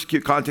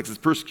context is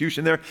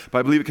persecution there, but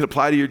I believe it can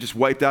apply to you, you're just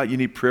wiped out, you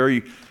need prayer,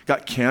 you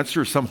got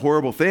cancer or some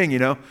horrible thing,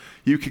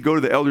 you could go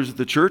to the elders at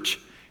the church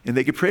and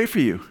they could pray for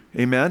you.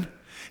 Amen?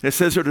 And it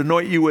says they're to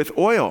anoint you with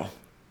oil.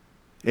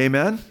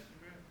 Amen?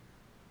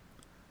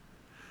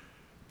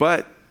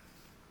 But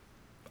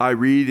I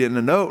read in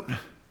a note,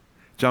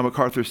 John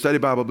MacArthur Study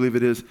Bible, I believe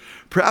it is,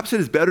 perhaps it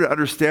is better to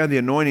understand the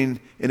anointing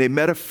in a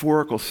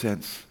metaphorical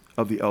sense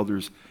of the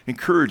elders,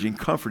 encouraging,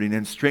 comforting,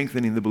 and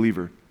strengthening the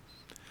believer.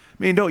 I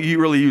mean, don't you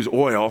really use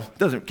oil?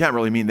 Can't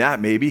really mean that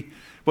maybe.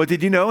 But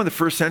did you know in the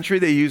first century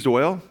they used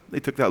oil? They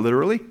took that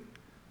literally.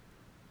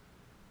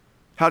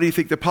 How do you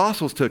think the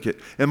apostles took it?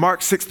 In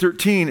Mark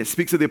 6:13, it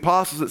speaks of the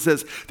apostles. It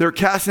says, they're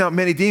casting out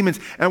many demons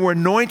and were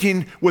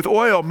anointing with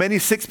oil many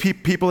sick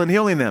people and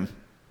healing them.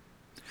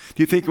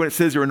 Do you think when it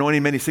says they're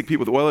anointing many sick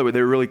people with oil,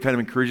 they were really kind of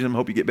encouraging them,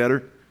 hope you get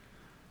better?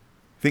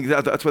 Think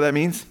that's what that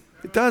means?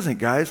 It doesn't,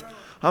 guys.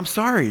 I'm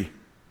sorry.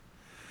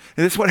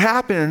 And this is what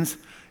happens.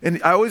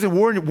 And I always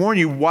warn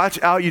you,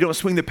 watch out you don't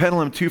swing the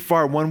pendulum too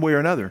far one way or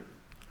another,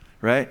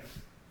 right?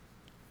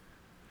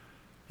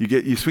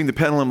 You swing the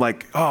pendulum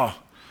like, oh,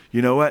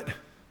 you know what?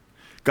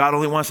 God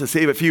only wants to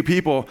save a few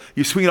people.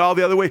 You swing it all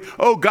the other way.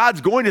 Oh, God's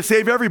going to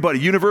save everybody.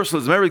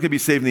 Universalism, everybody's going to be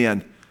saved in the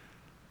end.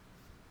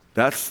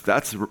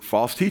 That's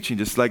false teaching,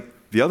 just like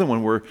the other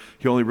one where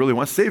he only really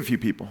wants to save a few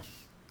people.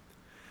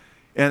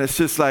 And it's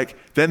just like,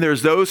 then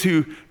there's those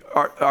who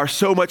are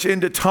so much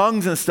into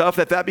tongues and stuff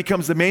that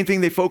becomes the main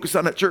thing they focus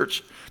on at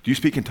church. Do you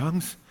speak in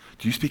tongues?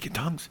 Do you speak in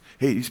tongues?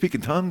 Hey, do you speak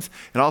in tongues?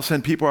 And all of a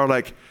sudden people are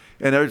like,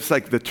 and it's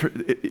like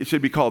it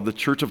should be called the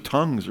Church of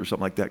Tongues or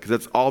something like that because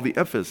that's all the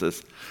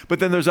emphasis. But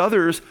then there's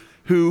others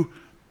who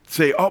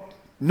say, oh,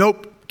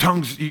 nope,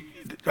 tongues,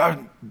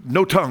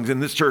 no tongues in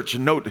this church.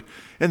 And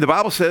the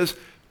Bible says,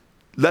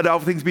 let all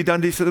things be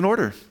done decent in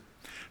order.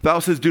 The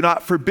Bible says, do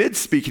not forbid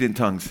speaking in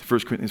tongues,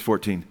 1 Corinthians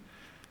 14.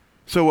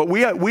 So what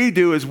we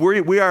do is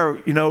we're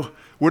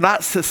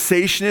not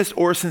cessationists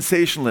or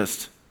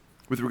sensationalists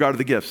with regard to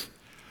the gifts.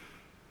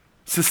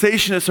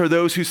 Cessationists are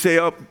those who say,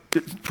 oh,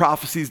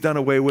 prophecy's done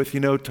away with,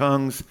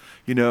 tongues,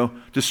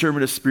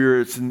 discernment of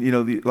spirits, and,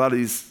 a lot of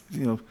these,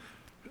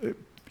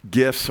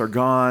 gifts are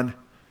gone.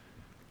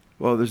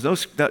 Well,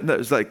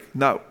 there's like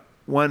not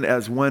one,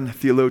 as one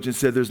theologian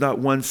said, there's not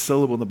one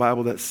syllable in the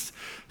Bible that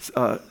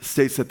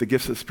states that the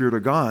gifts of the Spirit are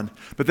gone.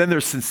 But then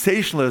there's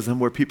sensationalism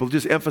where people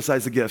just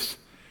emphasize the gifts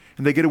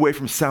and they get away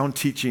from sound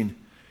teaching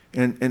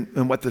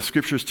and what the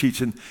scriptures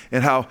teach and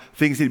how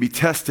things need to be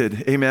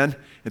tested, amen?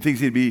 And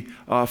things need to be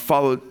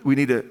followed.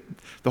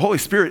 The Holy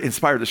Spirit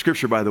inspired the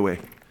scripture, by the way.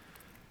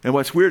 And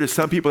what's weird is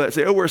some people that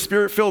say, oh, we're a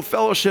spirit-filled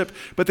fellowship,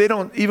 but they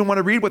don't even want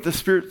to read what the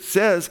Spirit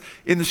says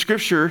in the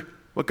scripture,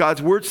 what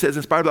God's word says,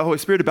 inspired by the Holy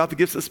Spirit about the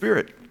gifts of the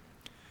Spirit.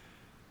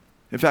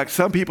 In fact,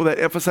 some people that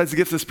emphasize the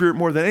gifts of the Spirit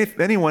more than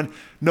anyone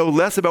know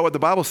less about what the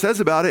Bible says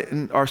about it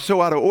and are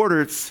so out of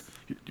order, it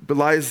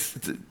belies,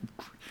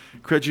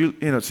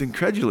 it's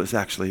incredulous,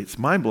 actually. It's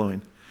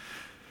mind-blowing.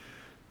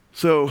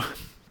 So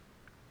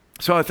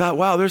I thought,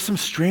 wow, there's some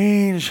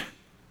strange,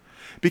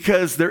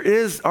 because there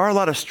are a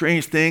lot of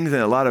strange things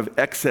and a lot of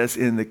excess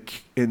in the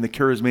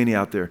charismania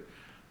out there.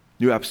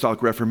 New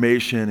Apostolic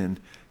Reformation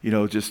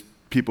and, just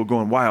people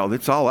going wild.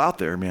 It's all out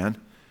there, man.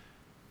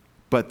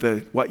 But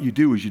what you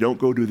do is you don't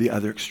go to the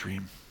other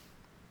extreme.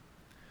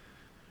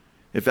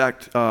 In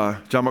fact,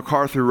 John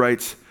MacArthur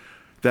writes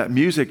that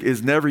music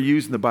is never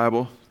used in the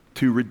Bible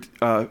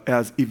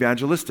as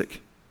evangelistic.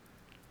 It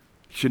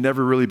should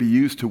never really be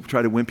used to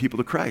try to win people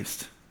to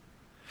Christ.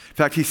 In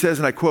fact, he says,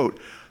 and I quote,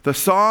 the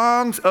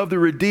songs of the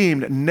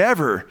redeemed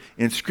never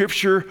in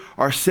Scripture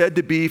are said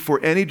to be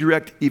for any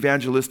direct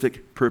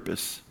evangelistic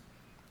purpose.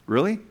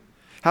 Really?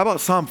 How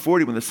about Psalm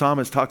 40 when the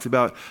psalmist talks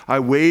about, I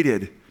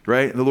waited,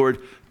 right? And the Lord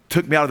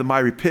took me out of the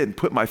miry pit and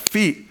put my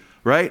feet,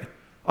 right,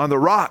 on the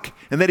rock.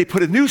 And then he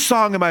put a new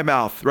song in my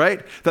mouth,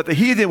 right, that the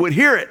heathen would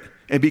hear it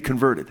and be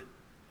converted.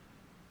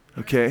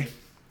 Okay?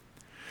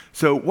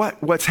 So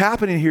what's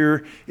happening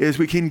here is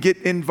we can get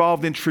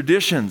involved in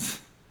traditions.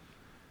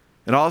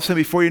 And all of a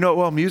sudden, before you know it,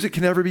 well, music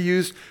can never be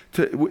used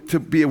to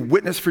be a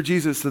witness for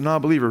Jesus to the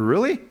non-believer.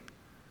 Really?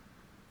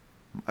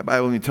 My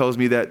Bible only tells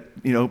me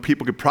that,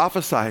 people can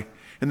prophesy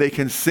and they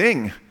can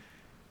sing,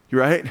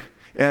 right?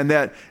 And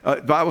that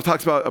the Bible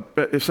talks about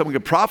if someone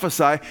can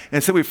prophesy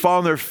and somebody fall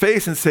on their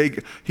face and say,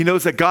 he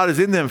knows that God is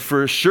in them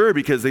for sure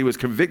because they were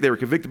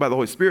convicted by the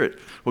Holy Spirit.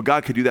 Well,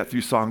 God could do that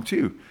through song too.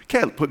 You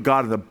can't put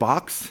God in a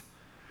box.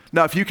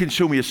 Now, if you can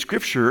show me a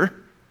scripture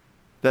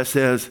that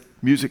says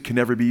music can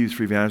never be used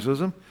for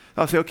evangelism,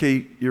 I'll say,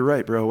 okay, you're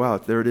right, bro. Wow,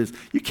 there it is.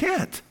 You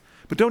can't.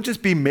 But don't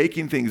just be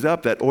making things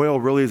up that oil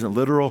really isn't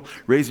literal,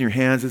 raising your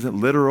hands isn't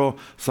literal,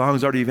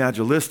 songs aren't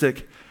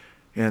evangelistic,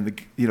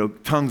 and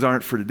tongues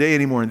aren't for today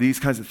anymore, and these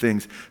kinds of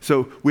things.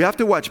 So we have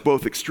to watch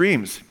both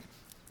extremes.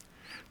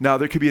 Now,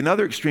 there could be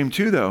another extreme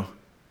too, though,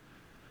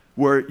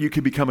 where you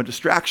could become a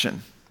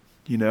distraction,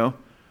 to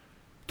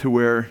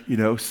where,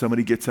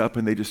 somebody gets up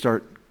and they just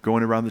start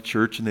going around the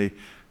church and they,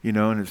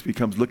 and it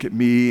becomes look at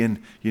me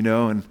and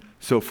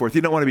so forth.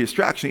 You don't want to be a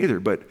distraction either,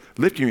 but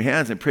lifting your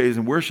hands in praise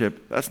and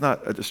worship, that's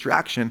not a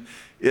distraction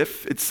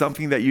if it's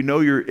something that you know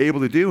you're able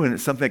to do and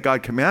it's something that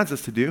God commands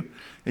us to do,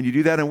 and you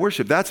do that in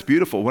worship. That's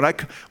beautiful. When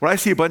I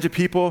see a bunch of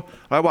people,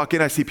 when I walk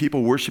in, I see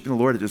people worshiping the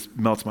Lord, it just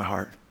melts my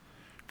heart.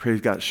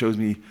 Praise God. It shows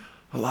me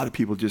a lot of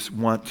people just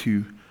want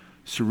to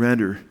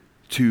surrender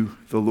to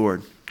the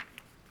Lord.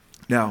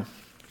 Now,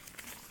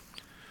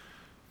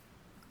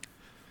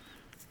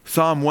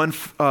 Psalm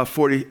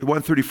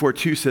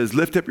 134:2 says,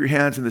 lift up your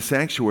hands in the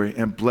sanctuary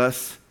and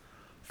bless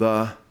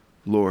the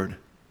Lord.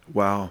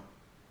 Wow.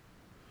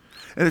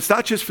 And it's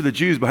not just for the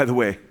Jews, by the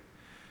way,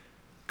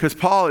 because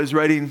Paul is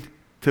writing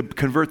to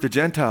convert the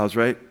Gentiles,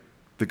 right?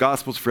 The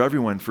gospel's for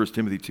everyone, 1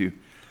 Timothy 2.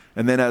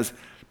 And then as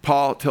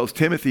Paul tells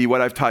Timothy,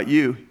 what I've taught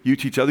you, you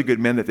teach other good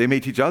men that they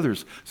may teach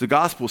others. So the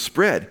gospel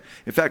spread.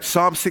 In fact,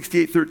 Psalm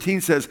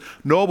 68:13 says,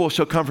 nobles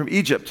shall come from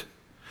Egypt.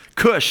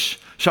 Cush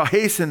shall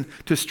hasten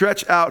to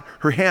stretch out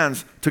her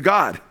hands to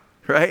God,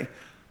 right?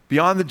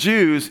 Beyond the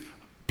Jews,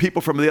 people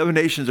from the other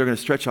nations are going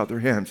to stretch out their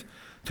hands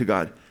to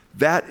God.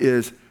 That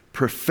is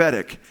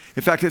prophetic.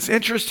 In fact, it's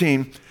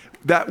interesting,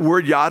 that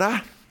word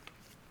yada,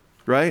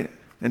 right,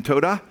 and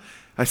toda,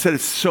 I said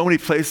it's so many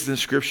places in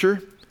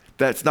Scripture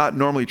that it's not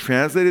normally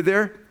translated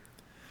there.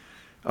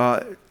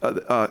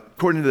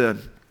 According to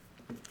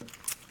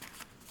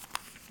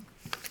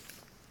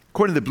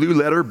the Blue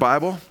Letter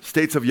Bible,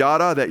 states of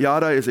yada, that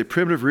yada is a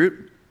primitive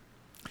root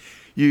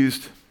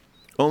used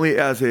only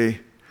as a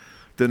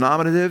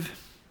denominative,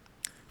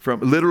 from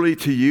literally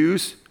to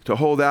use, to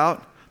hold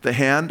out the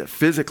hand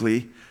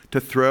physically,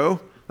 to throw,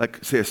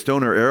 like say a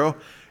stone or arrow,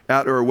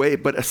 at or away,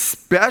 but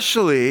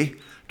especially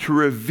to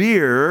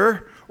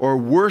revere or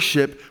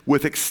worship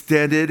with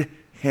extended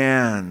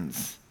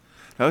hands.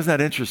 Now, isn't that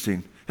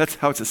interesting? That's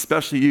how it's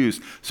especially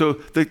used. So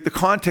the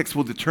context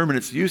will determine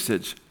its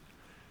usage.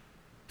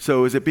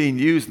 So is it being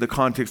used in the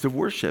context of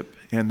worship?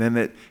 And then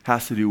it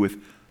has to do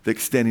with the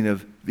extending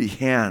of the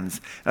hands.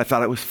 And I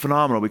thought it was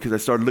phenomenal because I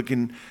started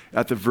looking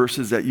at the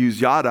verses that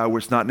use yada, where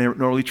it's not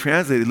normally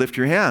translated, lift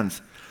your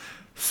hands.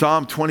 2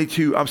 Samuel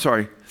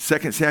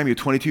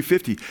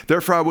 22:50.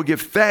 Therefore I will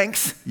give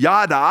thanks,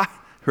 yada,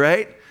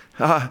 right?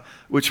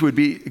 Which would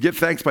be give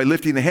thanks by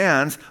lifting the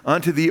hands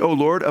unto thee, O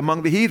Lord,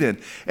 among the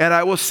heathen. And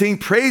I will sing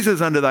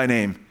praises unto thy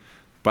name.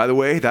 By the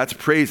way, that's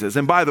praises.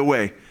 And by the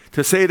way,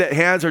 to say that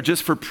hands are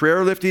just for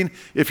prayer lifting,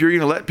 if you're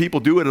going to let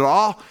people do it at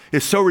all,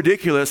 is so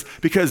ridiculous,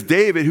 because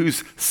David,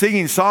 who's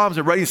singing psalms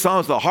and writing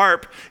psalms with the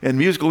harp and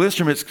musical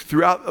instruments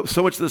throughout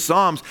so much of the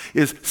psalms,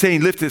 is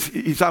saying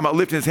he's talking about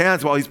lifting his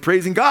hands while he's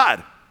praising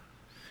God.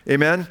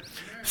 Amen?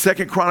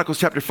 2 Chronicles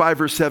chapter 5,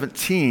 verse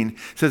 17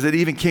 says, it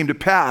even came to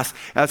pass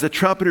as the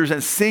trumpeters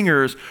and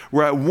singers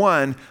were at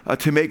one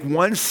to make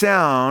one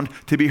sound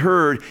to be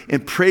heard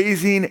in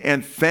praising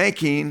and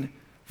thanking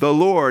the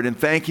Lord. And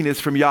thanking is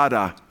from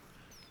yada.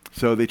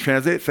 So they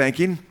translate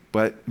thanking,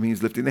 but it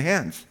means lifting the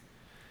hands,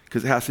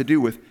 because it has to do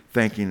with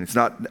thanking. It's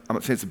not, I'm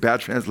not saying it's a bad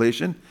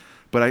translation,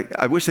 but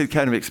I wish they'd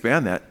kind of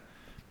expand that.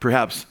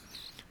 Perhaps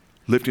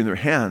lifting their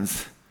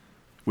hands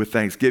with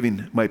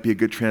thanksgiving might be a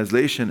good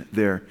translation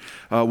there.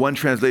 One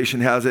translation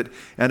has it,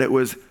 and it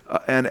was,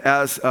 and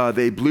as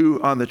they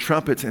blew on the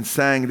trumpets and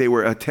sang, they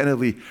were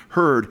attentively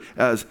heard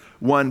as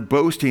one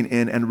boasting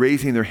in and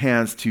raising their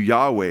hands to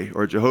Yahweh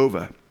or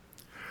Jehovah.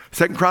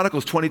 2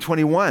 Chronicles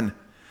 20:21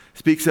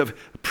 speaks of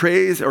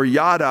praise or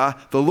yada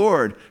the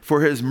Lord,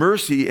 for his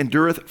mercy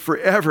endureth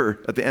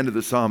forever, at the end of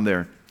the psalm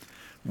there.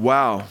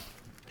 Wow.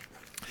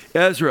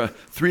 Ezra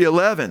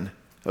 3:11,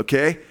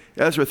 okay?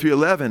 Ezra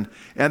 3:11,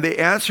 and they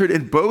answered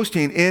in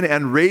boasting in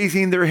and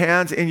raising their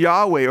hands in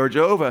Yahweh or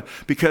Jehovah,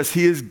 because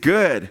he is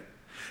good.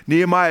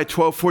 Nehemiah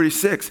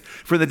 12:46,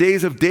 for in the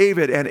days of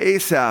David and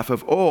Asaph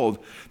of old,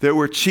 there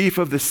were chief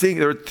of the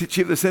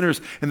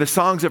sinners in the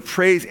songs of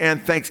praise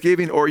and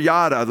thanksgiving, or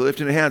yada, the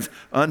lifting of hands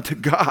unto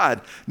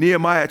God.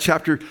 Nehemiah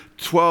chapter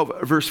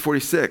 12, verse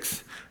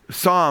 46.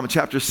 Psalm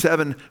chapter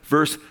 7,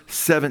 verse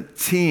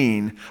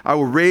 17. I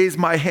will raise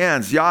my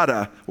hands,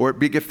 yada, or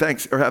give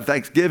thanks, or have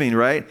thanksgiving,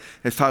 right?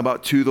 It's talking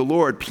about to the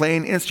Lord,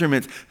 playing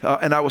instruments,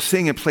 and I will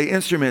sing and play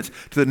instruments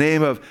to the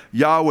name of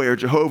Yahweh or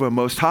Jehovah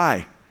Most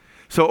High.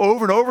 So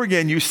over and over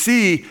again, you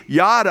see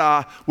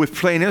yada with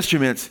playing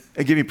instruments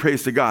and giving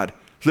praise to God.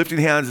 Lifting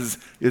hands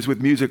is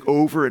with music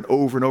over and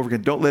over and over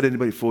again. Don't let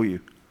anybody fool you.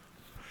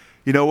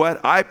 You know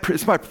what?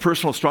 It's my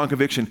personal strong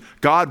conviction.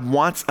 God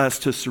wants us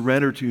to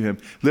surrender to him,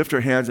 lift our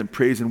hands and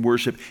praise and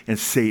worship, and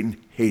Satan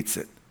hates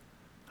it.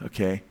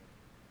 Okay?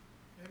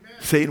 Amen.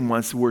 Satan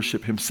wants to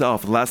worship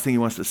himself. The last thing he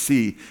wants to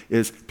see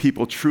is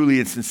people truly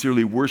and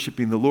sincerely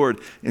worshiping the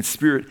Lord in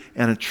spirit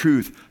and in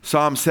truth.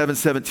 Psalm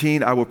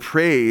 7:17, I will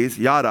praise,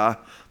 yada,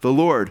 the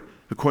Lord,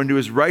 according to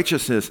his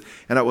righteousness,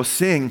 and I will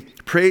sing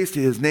praise to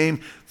his name,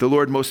 the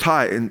Lord Most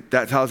High. And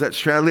that's how that's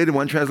translated.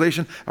 One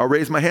translation, I'll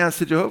raise my hands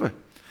to Jehovah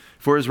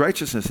for his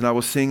righteousness, and I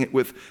will sing it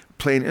with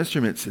playing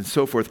instruments and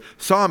so forth.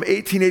 Psalm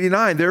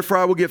 18:89, therefore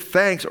I will give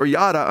thanks, or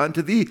yada,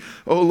 unto thee,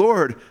 O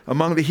Lord,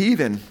 among the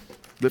heathen.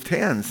 Lift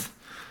hands.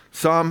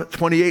 Psalm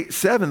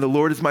 28:7, the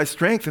Lord is my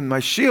strength and my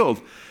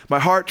shield. My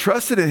heart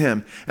trusted in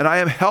him, and I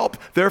am helped.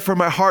 Therefore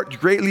my heart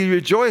greatly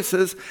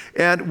rejoices,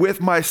 and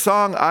with my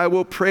song I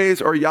will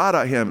praise or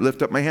yada him,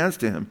 lift up my hands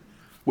to him,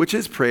 which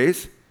is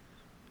praise,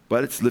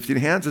 but it's lifting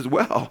hands as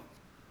well.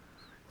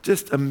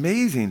 Just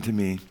amazing to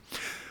me.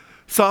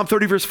 Psalm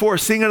 30 verse 4,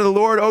 sing unto the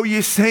Lord, O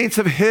ye saints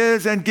of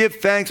his, and give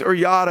thanks or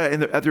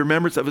yada at the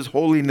remembrance of his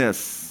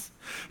holiness.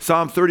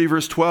 Psalm 30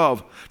 verse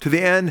 12, to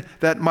the end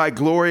that my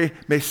glory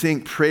may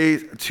sing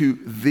praise to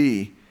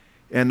thee,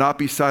 and not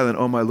be silent,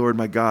 O my Lord,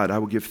 my God. I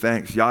will give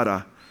thanks,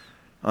 yada,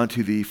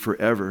 unto thee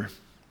forever.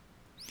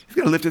 He's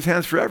going to lift his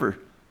hands forever. It's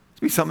going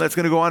to be something that's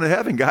going to go on in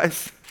heaven,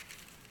 guys.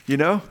 You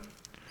know?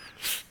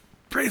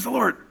 Praise the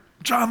Lord.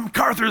 John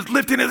MacArthur is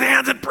lifting his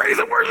hands in praise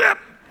and worship.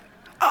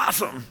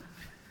 Awesome.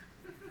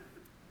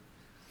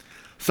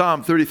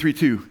 Psalm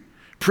 33:2.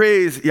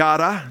 Praise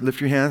yada, lift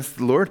your hands to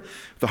the Lord.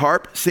 The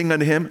harp, sing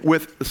unto him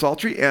with the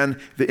psaltery and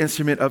the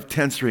instrument of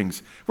 10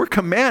 strings. We're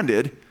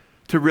commanded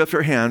to lift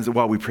our hands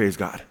while we praise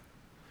God.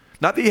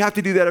 Not that you have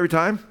to do that every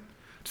time.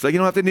 Just like you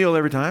don't have to kneel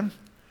every time.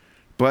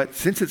 But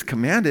since it's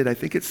commanded, I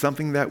think it's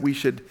something that we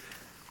should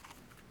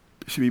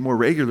be more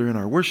regular in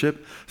our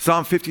worship.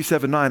 Psalm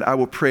 57:9, I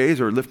will praise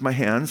or lift my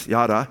hands,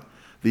 yada,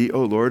 thee,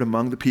 O Lord,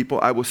 among the people.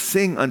 I will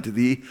sing unto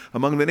thee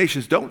among the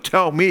nations. Don't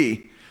tell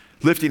me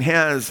lifting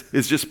hands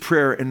is just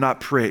prayer and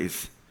not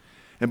praise.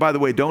 And by the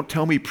way, don't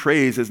tell me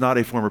praise is not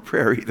a form of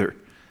prayer either.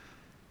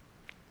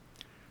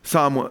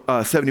 Psalm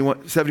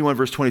 71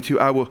 verse 22,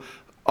 I will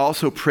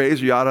also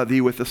praise yada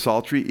thee with the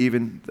psaltery,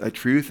 even thy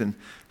truth, and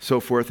so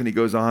forth. And he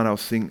goes on, I'll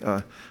sing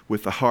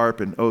with the harp,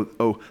 and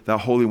oh, thou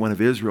Holy One of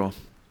Israel.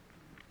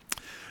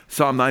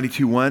 Psalm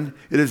 92:1,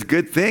 it is a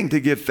good thing to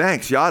give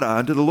thanks, yada,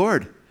 unto the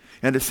Lord,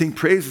 and to sing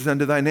praises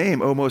unto thy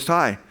name, O Most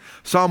High.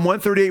 Psalm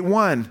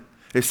 138:1,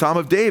 a psalm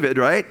of David,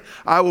 right?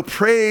 I will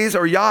praise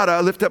or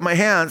yada, lift up my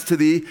hands to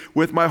thee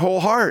with my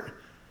whole heart.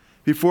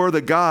 Before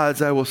the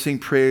gods I will sing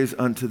praise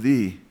unto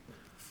thee.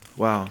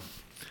 Wow.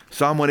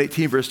 Psalm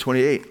 118 verse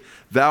 28,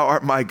 thou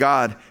art my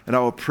God, and I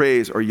will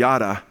praise or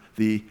yada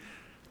thee.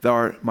 Thou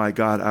art my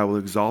God, I will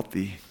exalt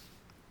thee.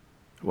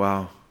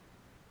 Wow.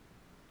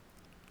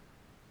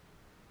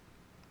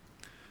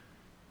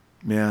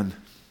 Man.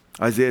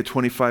 Isaiah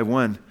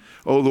 25:1.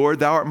 O Lord,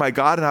 thou art my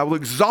God, and I will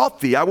exalt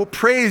thee. I will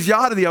praise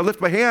yada thee. I'll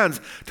lift my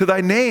hands to thy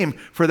name,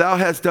 for thou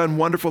hast done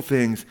wonderful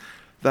things.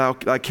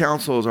 Thy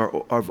counsels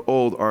of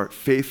old are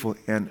faithful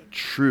and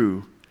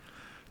true.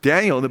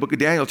 Daniel, in the book of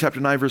Daniel, chapter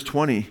 9, verse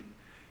 20.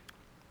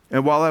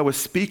 And while I was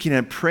speaking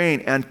and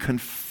praying and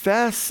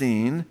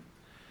confessing,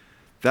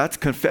 that's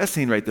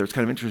confessing right there. It's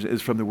kind of interesting.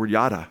 Is from the word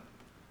yada.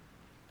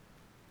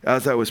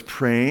 As I was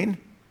praying,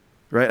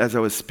 right? As I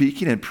was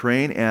speaking and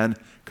praying and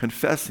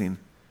confessing.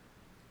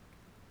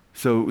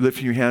 So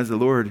lifting your hands to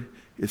the Lord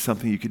is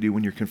something you can do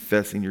when you're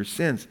confessing your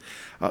sins.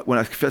 When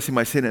I was confessing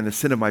my sin and the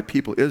sin of my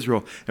people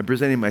Israel, and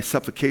presenting my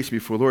supplication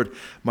before the Lord,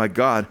 my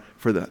God,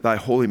 for thy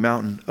holy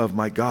mountain of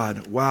my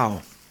God.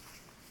 Wow.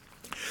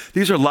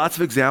 These are lots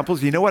of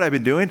examples. You know what I've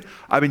been doing?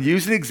 I've been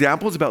using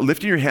examples about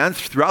lifting your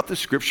hands throughout the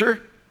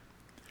scripture,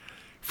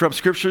 from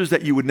scriptures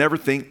that you would never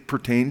think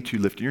pertain to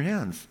lifting your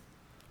hands.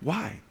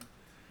 Why?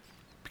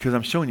 Because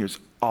I'm showing you it's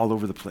all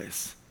over the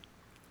place.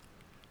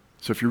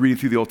 So if you're reading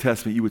through the Old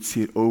Testament, you would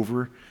see it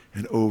over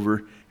and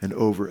over and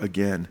over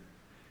again.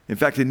 In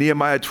fact, in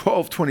Nehemiah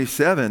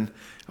 12:27,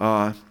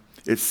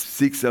 it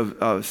speaks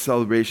of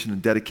celebration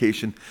and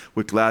dedication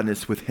with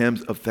gladness, with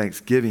hymns of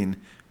thanksgiving,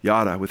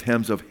 yada, with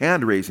hymns of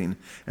hand raising,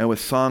 and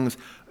with songs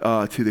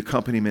to the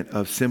accompaniment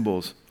of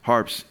cymbals,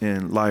 harps,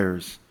 and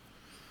lyres.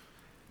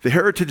 The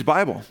Heritage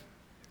Bible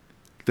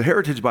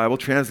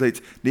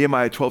translates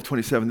Nehemiah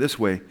 12:27 this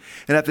way.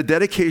 And at the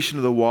dedication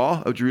of the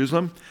wall of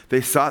Jerusalem, they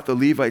sought the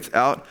Levites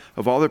out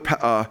of all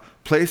their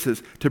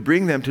places to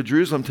bring them to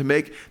Jerusalem to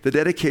make the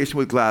dedication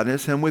with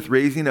gladness and with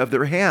raising of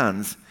their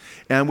hands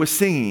and with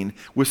singing,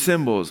 with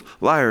cymbals,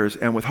 lyres,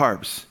 and with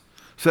harps.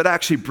 So that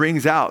actually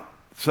brings out,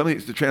 some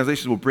of the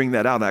translations will bring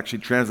that out and actually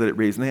translate it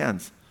raising the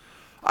hands.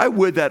 I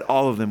would that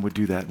all of them would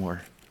do that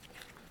more.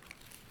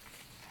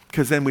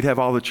 Because then we'd have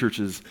all the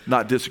churches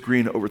not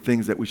disagreeing over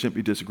things that we shouldn't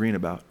be disagreeing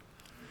about.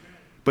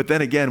 But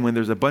then again, when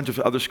there's a bunch of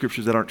other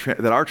scriptures that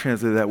are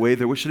translated that way,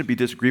 there shouldn't be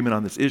disagreement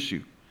on this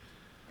issue.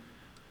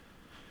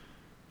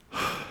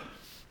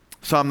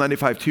 Psalm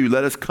 95:2,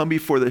 let us come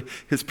before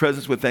his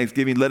presence with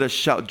thanksgiving. Let us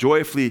shout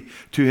joyfully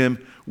to him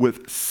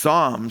with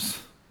psalms.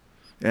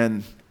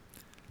 And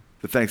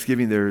the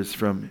thanksgiving there is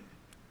from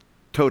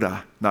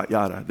Todah, not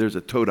yada. There's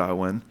a Todah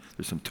one.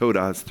 There's some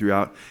Todahs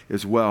throughout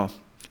as well.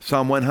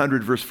 Psalm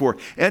 100 verse 4,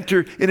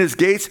 enter in his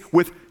gates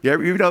with,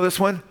 you know this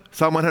one?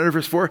 Psalm 100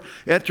 verse 4,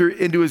 enter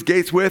into his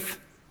gates with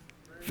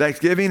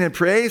thanksgiving and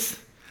praise.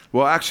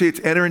 Well, actually it's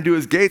enter into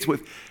his gates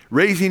with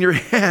raising your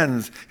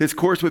hands, his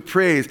course with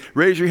praise.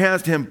 Raise your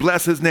hands to him,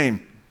 bless his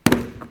name.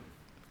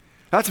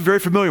 That's a very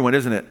familiar one,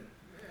 isn't it?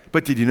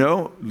 But did you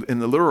know in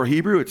the literal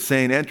Hebrew it's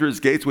saying enter his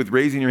gates with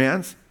raising your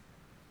hands?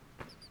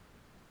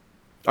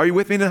 Are you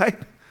with me tonight?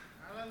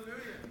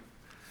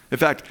 In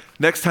fact,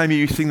 next time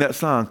you sing that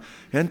song,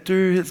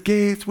 enter his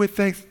gates with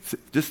thanks,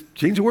 just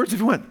change the words if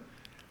you want.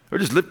 Or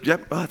just lift,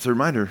 it's a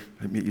reminder.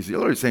 The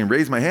Lord is saying,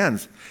 raise my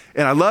hands.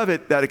 And I love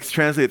it that it's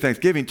translated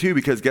Thanksgiving too,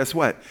 because guess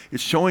what?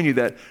 It's showing you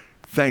that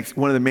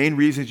one of the main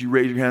reasons you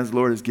raise your hands to the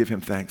Lord is give him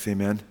thanks.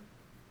 Amen.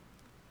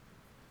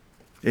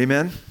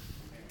 Amen.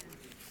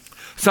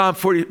 Psalm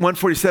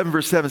 147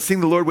 verse 7, sing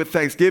the Lord with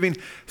thanksgiving,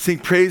 sing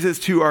praises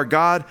to our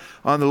God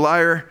on the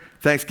lyre.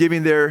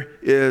 Thanksgiving there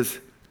is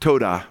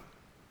todah.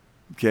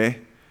 Okay?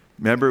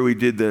 Remember we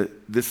did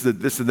this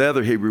is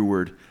another Hebrew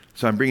word.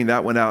 So I'm bringing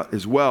that one out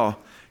as well.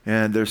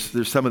 And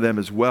there's some of them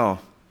as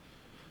well.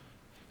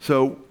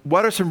 So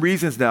what are some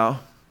reasons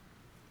now?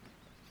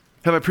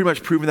 Have I pretty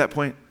much proven that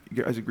point?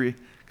 You guys agree?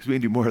 Because we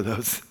can do more of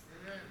those.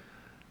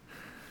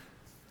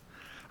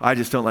 I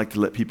just don't like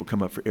to let people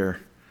come up for air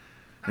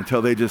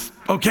until they just,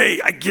 okay,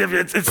 I give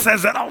it. It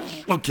says that.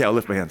 Oh, okay, I'll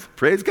lift my hands.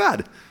 Praise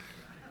God.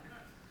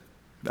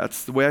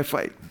 That's the way I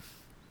fight.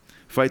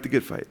 Fight the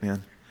good fight,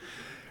 man.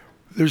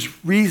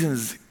 There's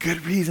reasons,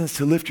 good reasons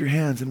to lift your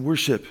hands and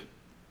worship.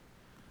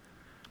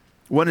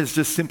 One is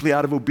just simply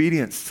out of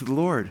obedience to the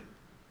Lord.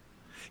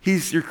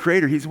 He's your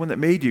creator. He's the one that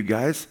made you,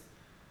 guys.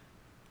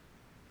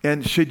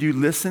 And should you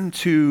listen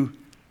to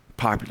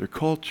popular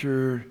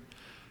culture,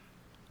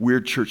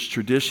 weird church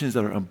traditions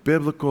that are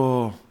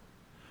unbiblical,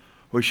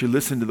 or you should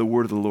listen to the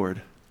word of the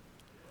Lord?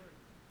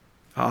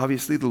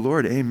 Obviously the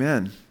Lord,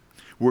 amen.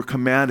 We're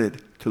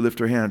commanded to lift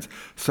our hands.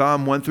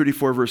 Psalm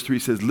 134 verse 3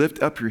 says,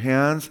 lift up your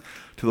hands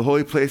to the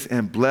holy place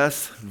and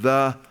bless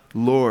the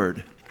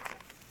Lord.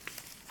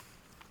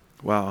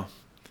 Wow.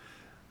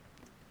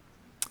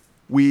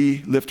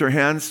 We lift our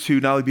hands to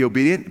not only be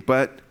obedient,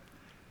 but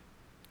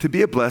to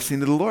be a blessing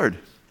to the Lord.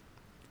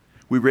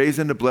 We raise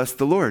them to bless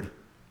the Lord. In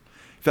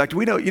fact,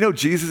 we know,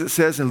 Jesus, it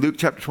says in Luke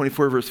chapter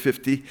 24, verse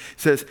 50,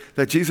 says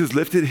that Jesus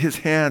lifted his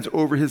hands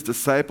over his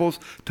disciples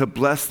to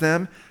bless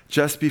them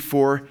just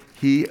before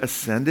he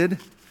ascended.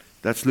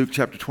 That's Luke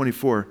chapter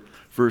 24,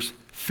 verse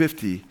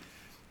 50.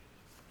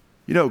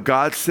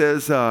 God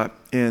says let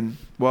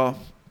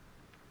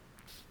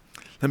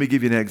me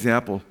give you an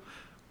example.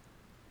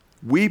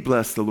 We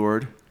bless the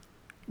Lord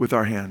with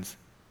our hands.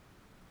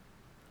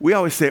 We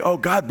always say, oh,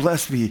 God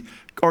bless me,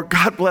 or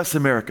God bless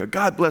America,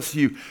 God bless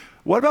you.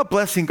 What about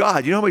blessing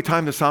God? You know how many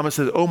times the psalmist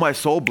says, oh, my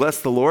soul,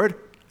 bless the Lord?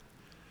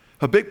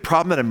 A big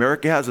problem that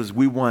America has is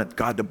we want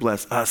God to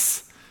bless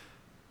us,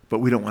 but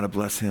we don't want to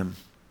bless him.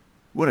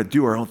 We want to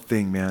do our own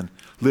thing, man.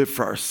 Live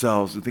for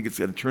ourselves. We think it's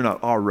going to turn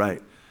out all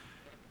right.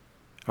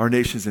 Our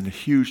nation's in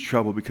huge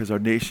trouble because our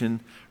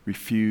nation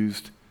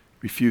refuses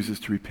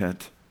to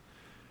repent.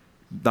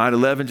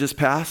 9/11 just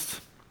passed.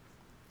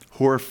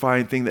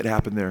 Horrifying thing that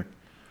happened there.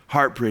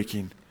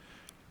 Heartbreaking.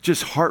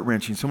 Just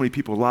heart-wrenching. So many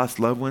people lost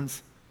loved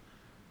ones.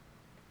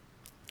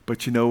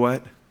 But you know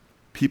what?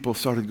 People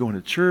started going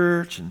to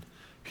church and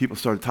people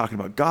started talking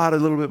about God a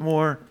little bit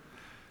more.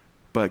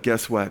 But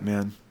guess what,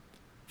 man?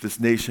 This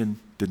nation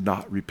did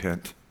not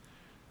repent.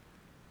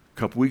 A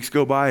couple weeks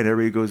go by and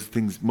everybody goes,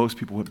 most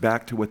people went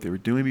back to what they were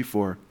doing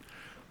before.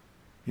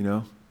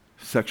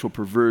 Sexual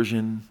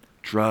perversion,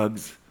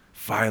 drugs,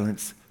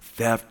 violence,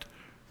 theft,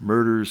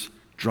 murders,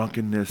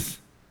 drunkenness.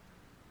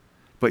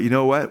 But you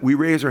know what? We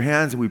raise our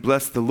hands and we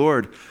bless the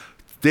Lord.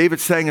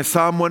 David sang in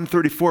Psalm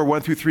 134,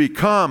 1-3,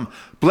 come,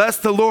 bless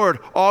the Lord,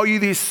 all you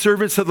these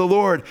servants of the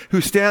Lord who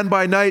stand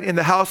by night in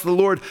the house of the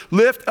Lord.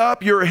 Lift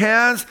up your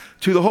hands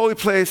to the holy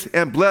place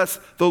and bless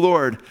the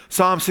Lord.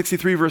 Psalm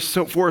 63 verse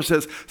 4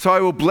 says, so I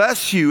will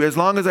bless you as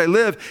long as I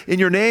live. In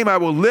your name I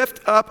will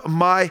lift up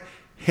my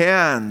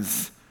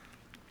hands.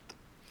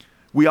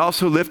 We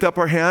also lift up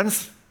our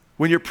hands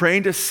when you're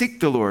praying to seek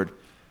the Lord.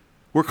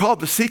 We're called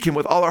to seek him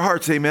with all our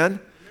hearts,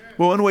 amen?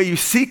 Well, one way you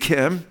seek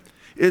him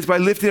is by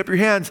lifting up your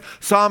hands.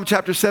 Psalm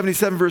chapter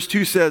 77 verse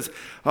 2 says,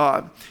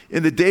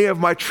 in the day of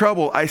my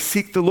trouble, I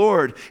seek the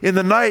Lord. In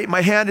the night,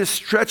 my hand is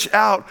stretched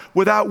out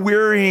without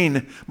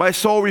wearying. My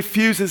soul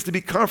refuses to be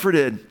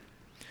comforted.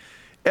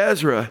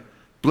 Ezra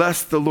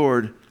blessed the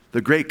Lord,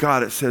 the great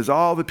God. It says,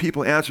 all the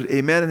people answered,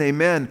 amen and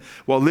amen,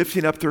 while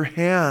lifting up their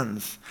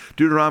hands.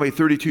 Deuteronomy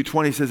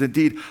 32:20 says,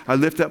 indeed, I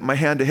lift up my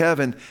hand to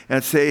heaven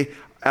and say,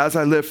 as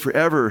I live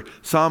forever.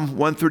 Psalm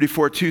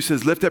 134:2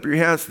 says, lift up your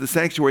hands to the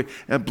sanctuary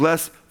and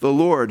bless the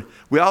Lord.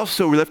 We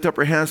also lift up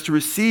our hands to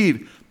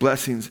receive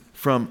blessings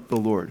from the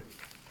Lord.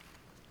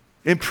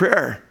 In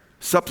prayer,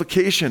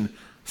 supplication,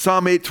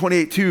 Psalm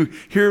 8:28-2,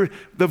 hear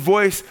the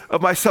voice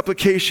of my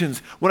supplications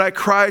when I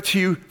cry to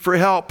you for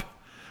help,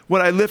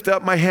 when I lift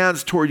up my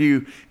hands toward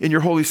you in your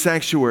holy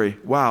sanctuary.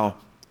 Wow.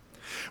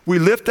 We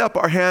lift up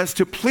our hands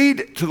to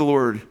plead to the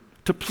Lord,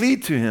 to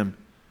plead to him.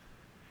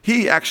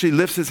 He actually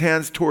lifts his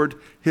hands toward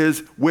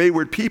his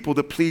wayward people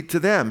to plead to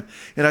them.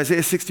 In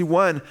Isaiah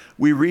 65,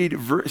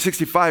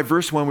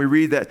 verse 1, we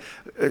read that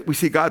we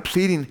see God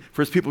pleading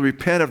for his people to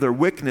repent of their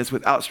wickedness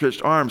with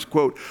outstretched arms.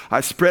 Quote,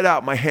 I spread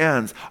out my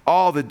hands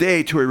all the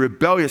day to a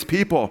rebellious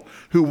people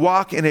who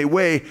walk in a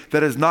way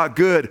that is not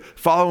good,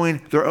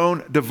 following their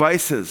own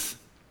devices.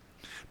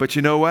 But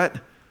you know what?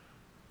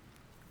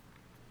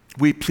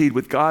 We plead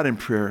with God in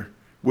prayer.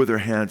 with our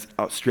hands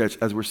outstretched,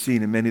 as we're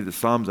seeing in many of the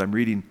Psalms I'm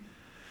reading.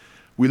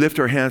 We lift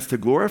our hands to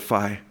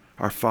glorify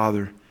our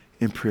Father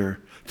in prayer,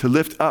 to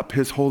lift up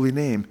his holy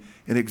name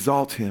and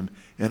exalt him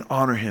and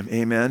honor him.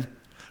 Amen.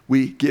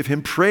 We give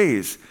him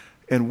praise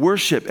and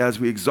worship as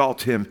we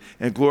exalt him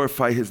and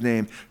glorify his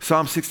name.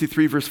 Psalm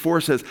 63 verse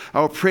 4 says, I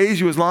will praise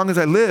you as long as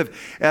I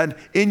live, and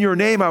in your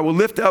name I will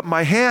lift up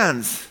my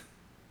hands.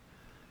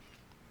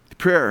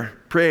 Prayer,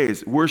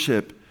 praise,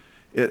 worship,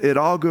 it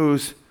all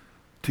goes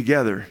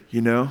together,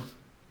 you know.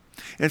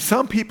 And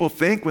some people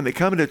think when they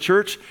come into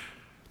church,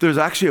 there's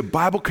actually a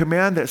Bible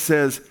command that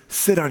says,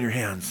 sit on your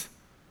hands.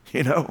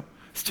 You know,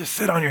 it's just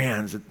sit on your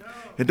hands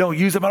and don't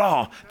use them at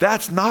all.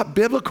 That's not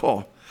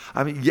biblical.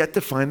 I mean, yet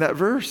to find that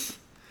verse.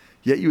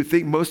 Yet you would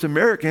think most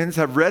Americans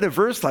have read a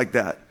verse like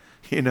that,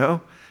 you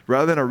know,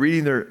 rather than are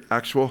reading their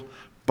actual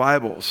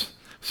Bibles.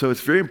 So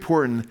it's very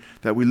important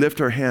that we lift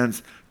our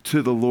hands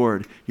to the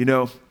Lord, you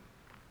know.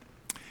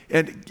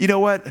 And you know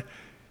what?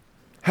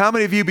 How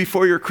many of you,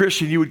 before you're a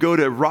Christian, you would go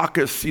to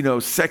raucous, you know,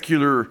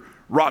 secular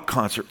rock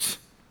concerts?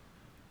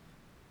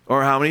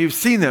 Or how many of you have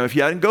seen them if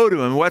you hadn't go to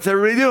them? What's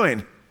everybody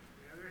doing?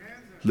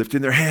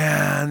 Lifting their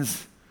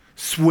hands,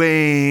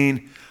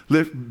 swaying,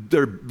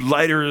 their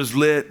lighters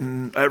lit,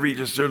 and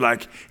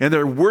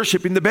they're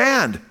worshiping the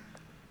band.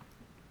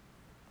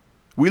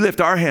 We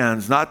lift our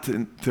hands not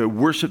to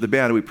worship the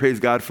band. We praise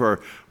God for our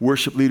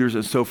worship leaders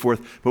and so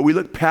forth, but we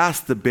look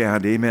past the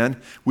band,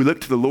 amen? We look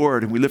to the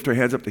Lord and we lift our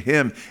hands up to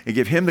him and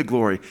give him the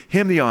glory,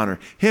 him the honor,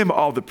 him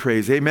all the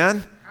praise,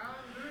 amen?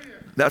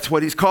 Hallelujah. That's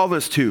what he's called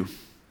us to.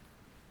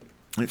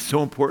 It's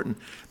so important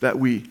that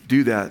we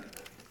do that.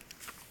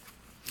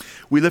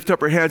 We lift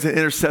up our hands in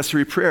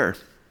intercessory prayer.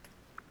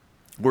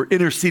 We're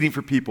interceding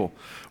for people,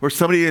 or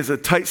somebody is in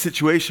a tight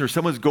situation, or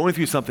someone's going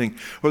through something,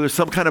 or there's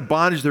some kind of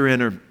bondage they're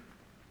in,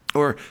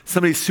 or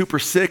somebody's super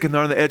sick and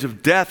they're on the edge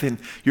of death, and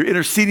you're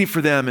interceding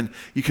for them, and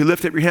you can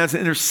lift up your hands in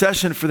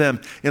intercession for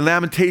them. In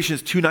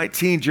Lamentations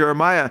 2:19,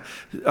 Jeremiah,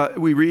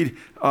 we read,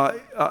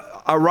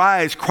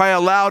 arise, cry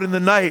aloud in the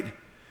night.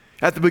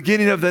 At the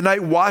beginning of the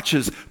night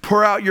watches,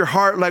 pour out your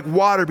heart like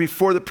water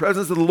before the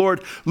presence of the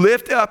Lord.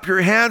 Lift up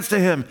your hands to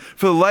him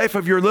for the life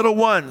of your little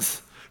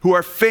ones who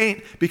are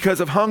faint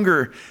because of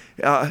hunger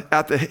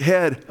at the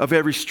head of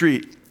every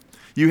street.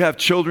 You have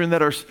children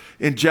that are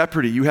in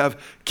jeopardy. You have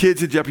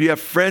kids in jeopardy. You have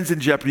friends in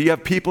jeopardy. You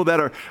have people that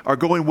are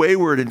going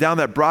wayward and down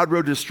that broad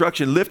road to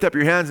destruction. Lift up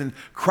your hands and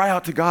cry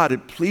out to God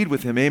and plead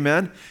with him.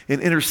 Amen. In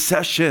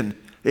intercession.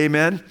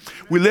 Amen.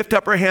 We lift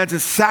up our hands in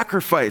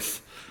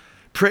sacrifice.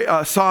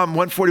 Psalm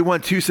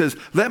 141:2 says,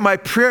 let my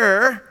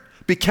prayer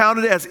be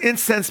counted as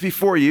incense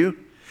before you,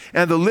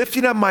 and the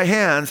lifting of my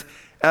hands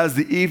as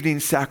the evening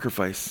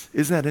sacrifice.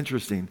 Isn't that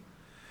interesting?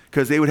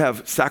 Because they would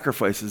have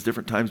sacrifices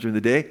different times during the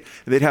day,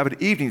 and they'd have an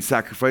evening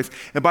sacrifice.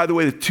 And by the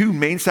way, the two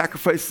main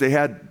sacrifices they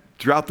had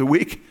throughout the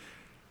week,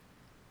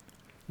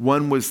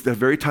 one was the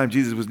very time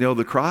Jesus was nailed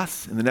to the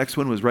cross, and the next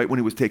one was right when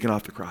he was taken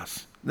off the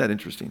cross. Isn't that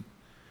interesting?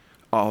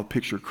 All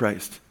picture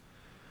Christ.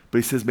 But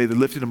he says, may the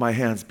lifting of my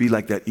hands be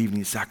like that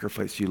evening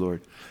sacrifice to you,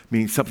 Lord.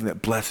 Meaning something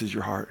that blesses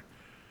your heart,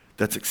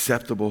 that's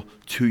acceptable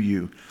to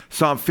you.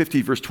 Psalm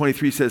 50 verse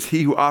 23 says,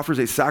 he who offers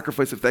a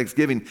sacrifice of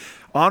thanksgiving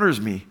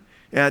honors me.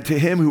 And to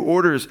him who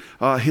orders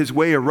his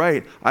way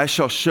aright, I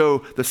shall show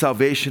the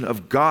salvation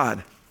of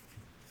God.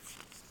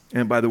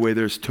 And by the way,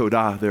 there's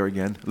Todah there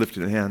again,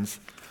 lifting the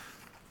hands.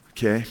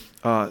 Okay.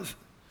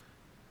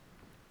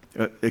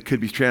 It could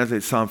be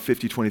translated Psalm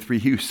 50:23.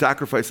 He who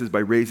sacrifices by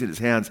raising his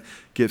hands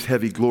gives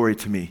heavy glory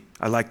to me.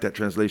 I like that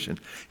translation.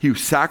 He who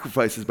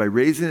sacrifices by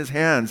raising his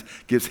hands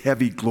gives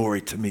heavy glory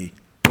to me.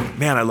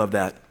 Man, I love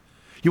that.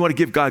 You want to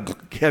give God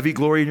heavy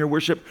glory in your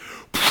worship?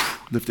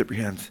 Lift up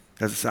your hands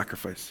as a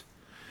sacrifice.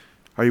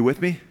 Are you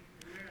with me?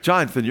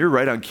 Jonathan, you're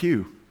right on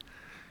cue.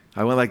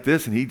 I went like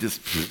this and he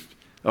just,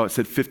 it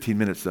said 15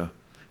 minutes though.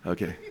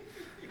 Okay.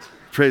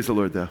 Praise the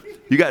Lord though.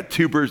 You got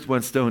two birds with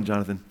one stone,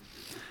 Jonathan.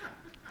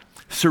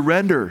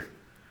 Surrender.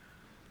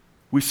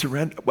 We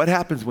surrender. What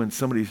happens when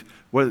somebody's,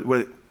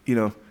 the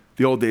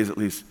old days at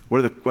least,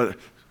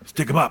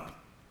 stick them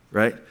up,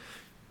 right?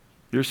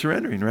 You're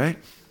surrendering, right?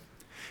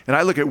 And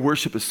I look at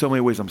worship as so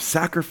many ways. I'm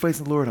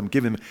sacrificing the Lord. I'm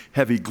giving him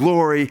heavy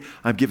glory.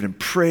 I'm giving him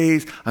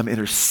praise. I'm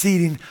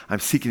interceding. I'm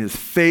seeking his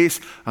face.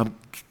 I'm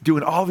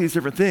doing all these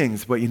different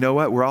things. But you know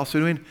what we're also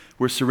doing?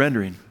 We're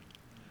surrendering.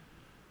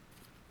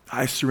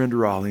 I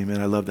surrender all.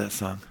 Amen. I love that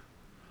song.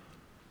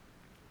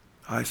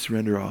 I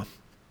surrender all.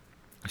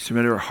 I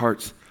surrender our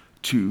hearts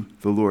to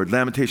the Lord.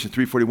 Lamentation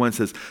 3:41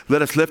 says,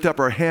 let us lift up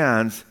our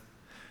hands.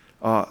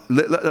 Let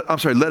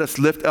us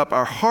lift up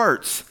our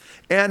hearts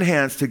and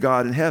hands to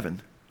God in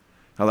heaven.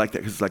 I like that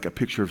because it's like a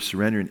picture of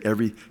surrendering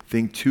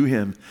everything to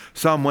him.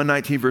 Psalm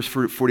 119 verse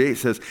 48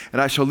 says,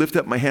 and I shall lift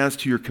up my hands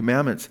to your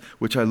commandments,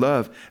 which I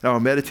love, and I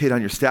will meditate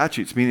on your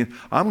statutes, meaning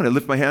I'm going to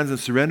lift my hands and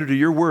surrender to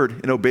your word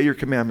and obey your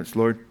commandments,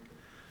 Lord.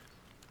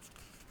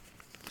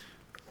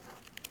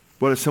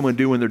 What does someone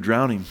do when they're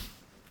drowning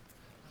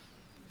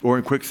or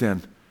in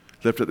quicksand?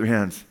 Lift up their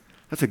hands.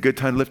 That's a good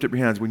time to lift up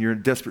your hands when you're in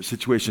a desperate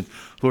situation.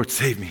 Lord,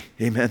 save me.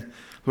 Amen.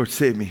 Lord,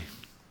 save me.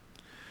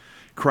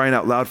 crying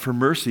out loud for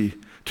mercy.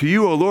 To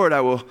you, O Lord,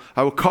 I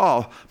will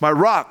call. My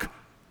rock,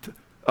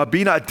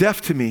 be not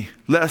deaf to me,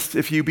 lest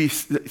if you be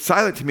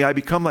silent to me, I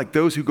become like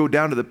those who go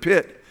down to the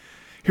pit.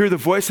 Hear the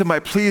voice of my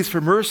pleas for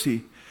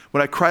mercy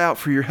when I cry out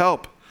for your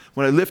help,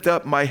 when I lift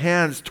up my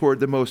hands toward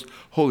the most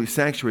holy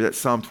sanctuary. That's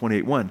Psalm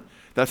 28:1.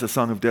 That's a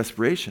song of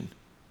desperation.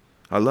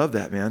 I love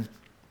that, man.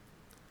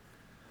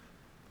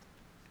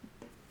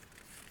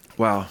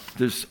 Wow,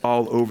 there's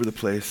all over the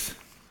place.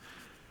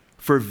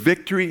 For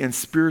victory in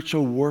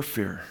spiritual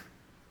warfare.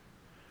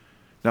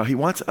 Now, he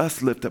wants us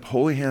to lift up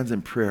holy hands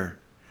in prayer.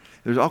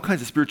 There's all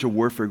kinds of spiritual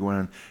warfare going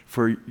on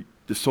for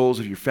the souls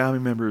of your family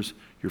members,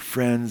 your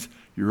friends,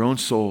 your own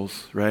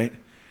souls, right?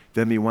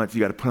 Then you got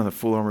to put on the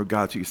full armor of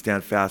God so you can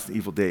stand fast in the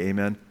evil day.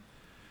 Amen.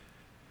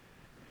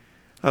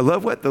 I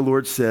love what the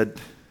Lord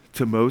said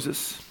to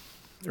Moses,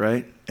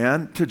 right?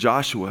 And to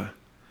Joshua.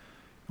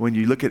 When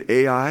you look at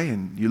Ai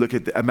and you look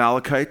at the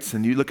Amalekites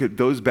and you look at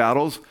those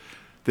battles,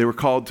 they were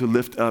called to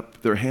lift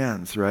up their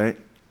hands, right?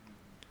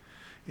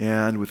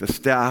 And with a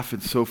staff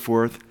and so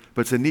forth.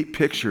 But it's a neat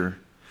picture.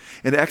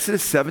 In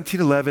Exodus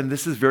 17:11,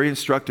 this is very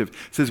instructive.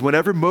 It says,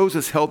 whenever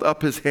Moses held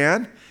up his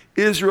hand,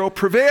 Israel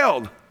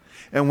prevailed.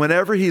 And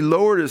whenever he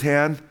lowered his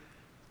hand,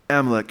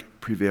 Amalek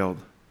prevailed.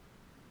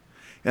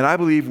 And I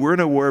believe we're in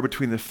a war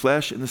between the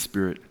flesh and the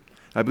spirit.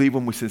 I believe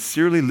when we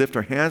sincerely lift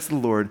our hands to the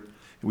Lord,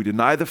 and we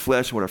deny the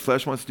flesh and what our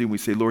flesh wants to do, and we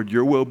say, Lord,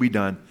 your will be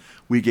done,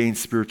 we gain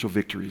spiritual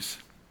victories.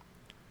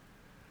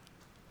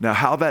 Now,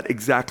 how that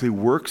exactly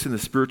works in the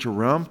spiritual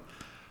realm,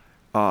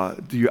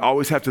 do you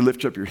always have to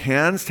lift up your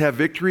hands to have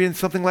victory in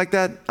something like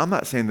that? I'm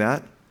not saying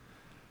that.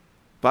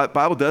 But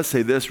Bible does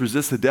say this,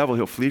 resist the devil,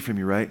 he'll flee from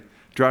you, right?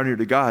 Draw near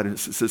to God, and it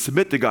says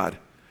submit to God.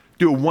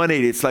 Do a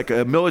 180. It's like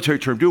a military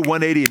term. Do a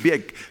 180 and be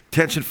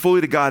attention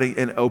fully to God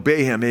and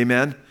obey him,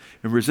 amen?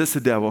 And resist the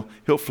devil,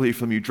 he'll flee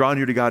from you. Draw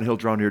near to God, he'll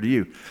draw near to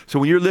you. So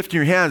when you're lifting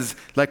your hands,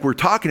 like we're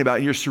talking about,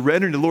 and you're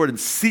surrendering to the Lord and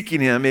seeking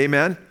him,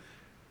 amen?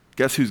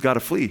 Guess who's got to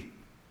flee?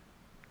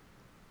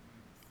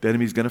 The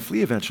enemy's going to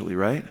flee eventually,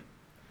 right?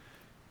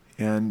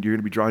 And you're going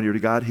to be drawing near to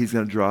God. He's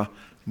going to draw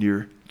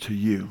near to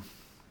you.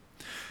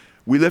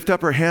 We lift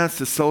up our hands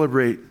to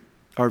celebrate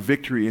our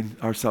victory and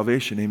our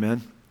salvation,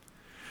 amen?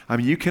 I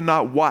mean, you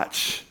cannot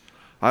watch.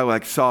 I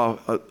saw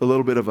a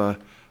little bit of a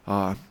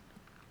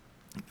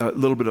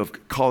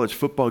college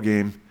football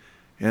game,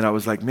 and I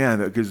was like,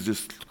 man, it was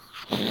just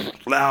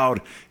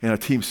loud, and a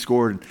team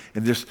scored,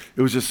 and it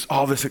was just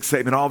all this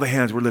excitement. All the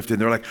hands were lifted.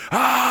 They're like,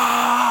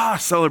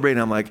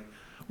 celebrating. I'm like,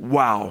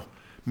 wow,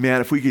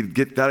 man, if we could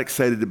get that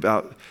excited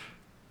about,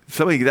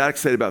 somebody get that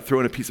excited about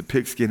throwing a piece of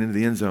pigskin into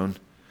the end zone,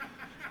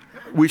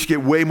 we should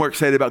get way more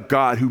excited about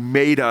God who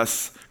made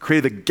us,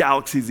 created the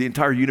galaxies, the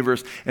entire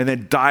universe, and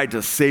then died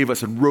to save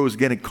us and rose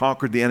again and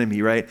conquered the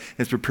enemy, right? And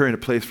is preparing a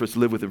place for us to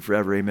live with him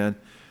forever, amen?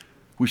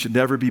 We should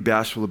never be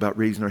bashful about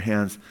raising our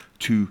hands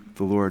to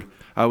the Lord.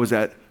 I was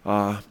at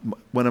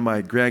one of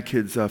my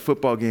grandkids'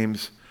 football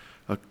games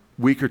a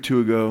week or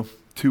 2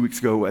 weeks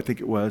ago, I think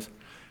it was,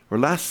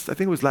 I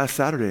think it was last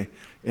Saturday.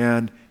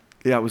 And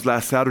yeah, it was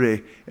last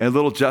Saturday. And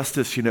little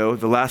Justice,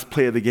 the last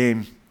play of the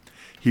game,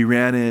 he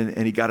ran in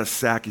and he got a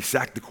sack. He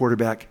sacked the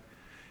quarterback.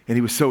 And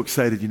he was so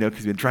excited, because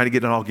he's been trying to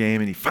get in all game.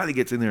 And he finally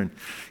gets in there and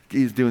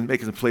he's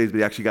making some plays, but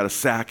he actually got a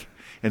sack.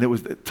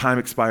 And time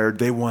expired.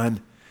 They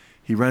won.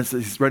 He's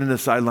running the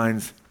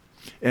sidelines.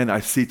 And I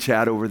see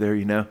Chad over there,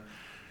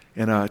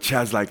 And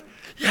Chad's like,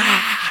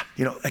 yeah!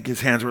 Like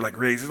his hands were like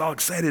raised. He's all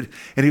excited.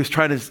 And he was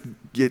trying to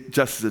get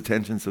Justice's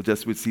attention so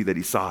Justice would see that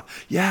he saw.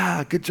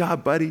 Yeah, good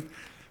job, buddy.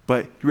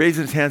 But he raised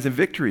his hands in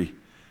victory.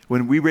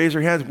 When we raise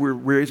our hands, we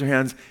raise our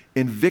hands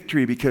in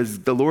victory because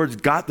the Lord's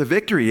got the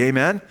victory,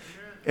 amen?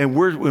 And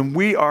when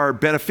we are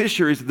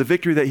beneficiaries of the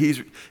victory that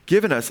he's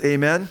given us,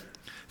 amen?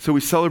 So we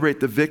celebrate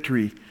the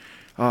victory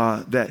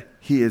that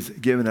he has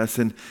given us.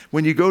 And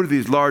when you go to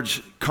these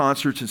large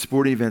concerts and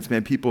sporting events,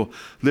 man, people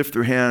lift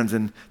their hands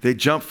and they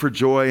jump for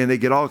joy and they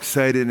get all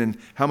excited. And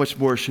how much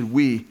more should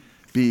we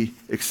be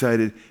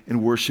excited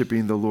in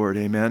worshiping the Lord,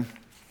 amen?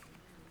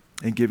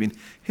 And giving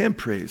him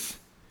praise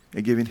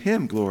and giving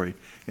him glory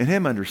and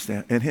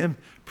him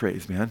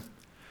praise, man.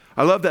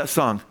 I love that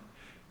song.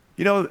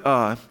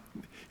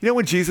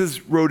 When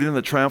Jesus rode in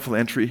the triumphal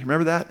entry,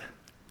 remember that?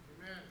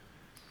 Amen.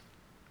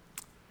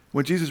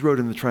 When Jesus rode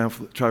in the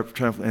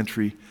triumphal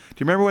entry, do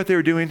you remember what they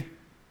were doing? Do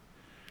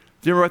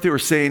you remember what they were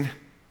saying?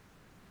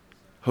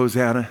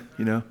 Hosanna,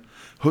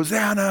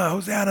 Hosanna,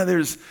 Hosanna.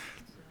 There's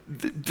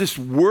just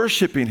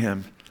worshiping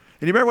him.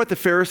 And you remember what the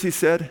Pharisees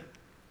said?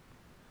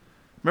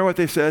 Remember what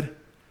they said?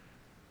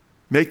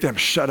 Make them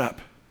shut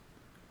up.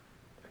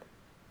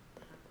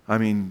 I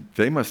mean,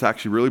 they must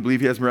actually really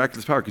believe he has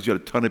miraculous power because you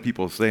had a ton of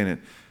people saying it.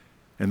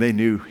 And they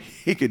knew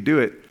he could do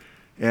it.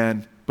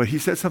 But he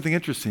said something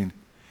interesting.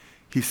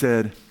 He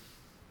said,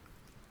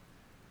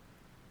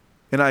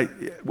 and I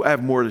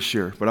have more to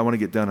share, but I want to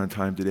get done on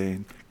time today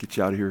and get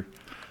you out of here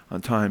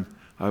on time.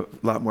 A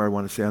lot more I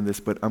want to say on this,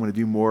 but I'm going to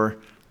do more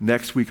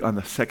next week on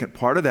the second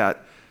part of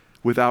that,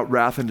 without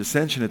wrath and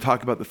dissension, and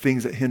talk about the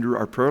things that hinder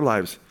our prayer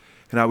lives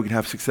and how we can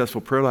have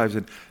successful prayer lives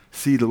and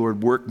see the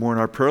Lord work more in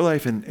our prayer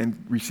life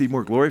and receive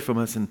more glory from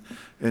us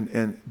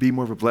and be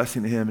more of a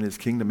blessing to him and his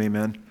kingdom,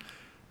 amen.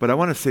 But I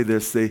want to say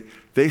this,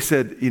 they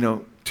said,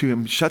 to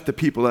him, shut the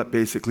people up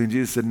basically, and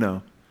Jesus said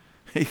no.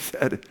 He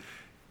said,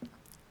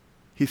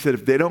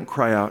 if they don't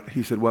cry out,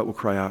 he said, what will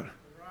cry out?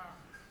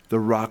 The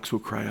rocks will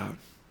cry out.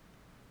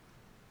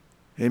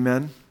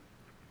 Amen.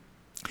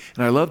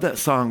 And I love that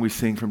song we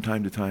sing from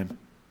time to time.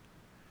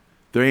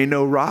 There ain't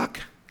no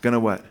rock gonna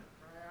what?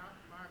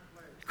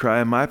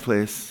 Cry in my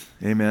place.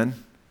 Amen.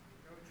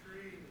 No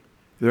tree.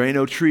 There ain't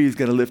no trees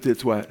gonna lift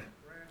its what?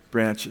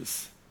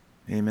 Branches.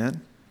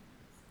 Amen.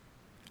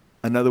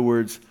 In other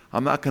words,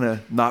 I'm not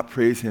gonna not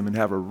praise him and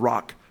have a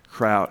rock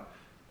cry out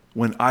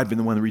when I've been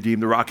the one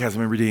redeemed. The rock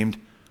hasn't been redeemed.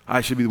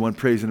 I should be the one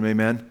praising him.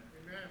 Amen.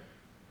 Amen.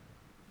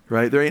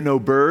 Right? There ain't no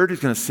bird who's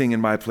gonna sing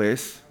in my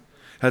place.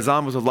 As I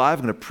was alive,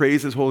 I'm gonna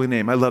praise his holy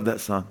name. I love that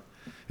song.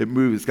 It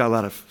moves. It's got a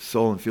lot of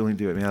soul and feeling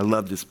to it. Man, I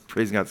love just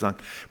praising God's song.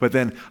 But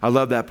then I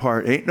love that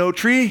part. Ain't no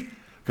tree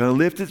gonna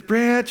lift its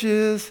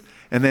branches.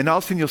 And then all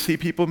of a sudden you'll see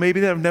people maybe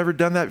that have never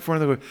done that before.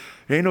 And they'll go,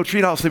 ain't no tree.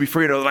 And all of a sudden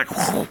before you know, they're like,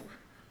 whoa.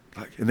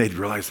 And they'd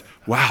realize,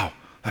 wow,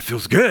 that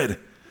feels good. And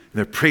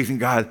they're praising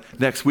God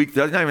next week.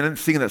 They're not even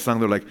singing that song.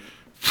 They're like,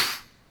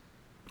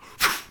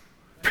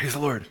 praise the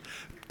Lord.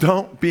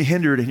 Don't be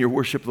hindered in your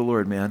worship of the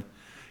Lord, man.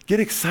 Get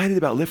excited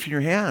about lifting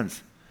your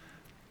hands.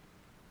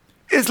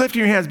 Is lifting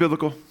your hands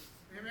biblical?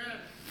 Amen.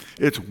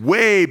 It's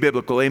way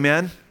biblical,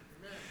 amen?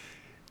 Amen.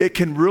 It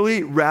can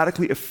really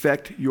radically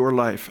affect your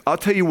life. I'll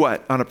tell you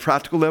what, on a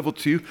practical level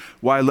too,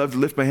 why I love to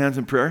lift my hands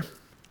in prayer,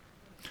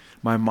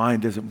 my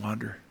mind doesn't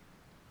wander.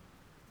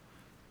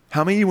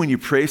 How many of you, when you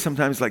pray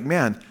sometimes, like,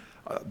 man,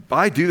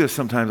 I do this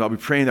sometimes. I'll be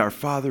praying, our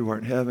Father who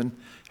art in heaven,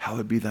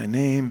 hallowed be thy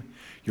name,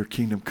 your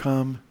kingdom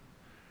come.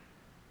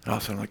 And all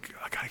of a sudden I'm like,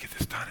 I got to get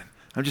this done. And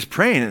I'm just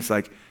praying. And it's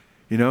like,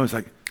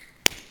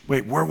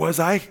 wait, where was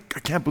I? I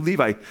can't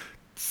believe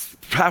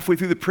halfway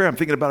through the prayer, I'm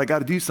thinking about I got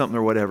to do something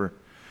or whatever.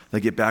 And I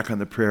get back on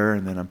the prayer,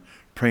 and then I'm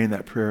praying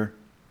that prayer.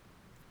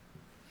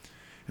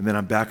 And then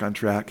I'm back on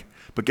track.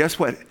 But guess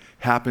what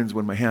happens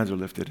when my hands are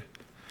lifted?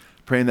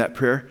 Praying that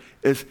prayer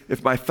is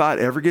if my thought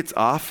ever gets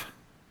off,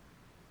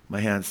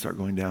 my hands start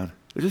going down.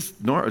 It's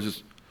just normal. It's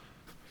just,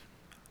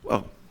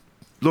 well,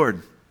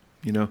 Lord,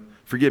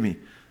 forgive me.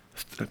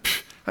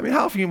 I mean,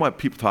 how often you want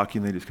people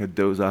talking, they just kind of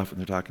doze off when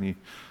they're talking to you?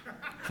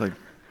 It's like,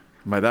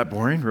 am I that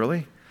boring,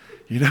 really?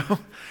 You don't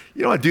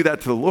want to do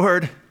that to the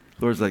Lord.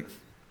 The Lord's like,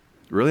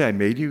 really, I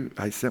made you?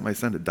 I sent my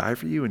son to die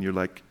for you, and you're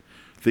like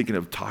thinking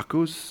of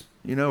tacos,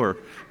 or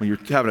when you're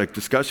having a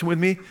discussion with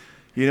me,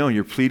 and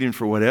you're pleading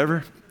for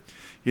whatever,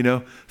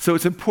 So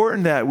it's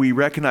important that we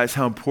recognize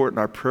how important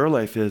our prayer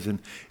life is, and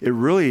it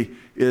really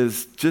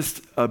is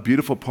just a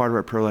beautiful part of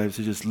our prayer life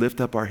to just lift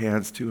up our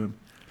hands to him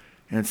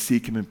and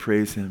seek him and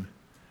praise him.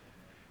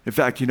 In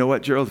fact, you know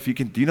what, Gerald? If you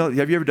can,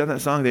 have you ever done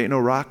that song, There Ain't No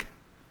Rock?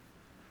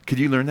 Could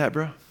you learn that,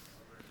 bro?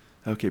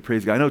 Okay,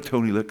 praise God. I know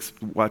Tony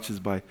watches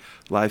by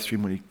live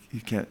stream when he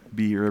can't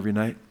be here every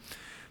night.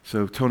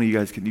 So Tony,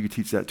 you can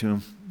teach that to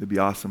him. It'd be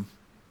awesome.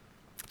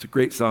 It's a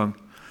great song.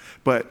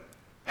 But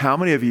how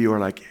many of you are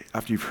like,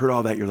 after you've heard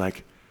all that, you're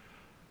like,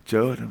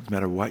 Joe, it doesn't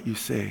matter what you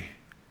say,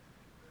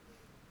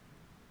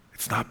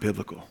 it's not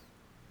biblical.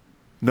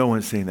 No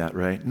one's saying that,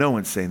 right? No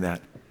one's saying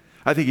that.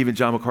 I think even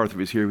John MacArthur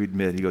was here, he'd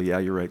admit, he'd go, yeah,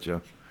 you're right,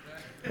 Joe.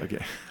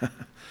 Okay. In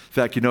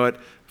fact, you know what?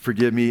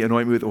 Forgive me,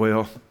 anoint me with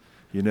oil,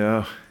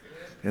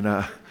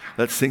 and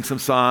let's sing some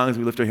songs.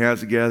 We lift our hands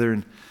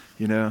together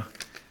no,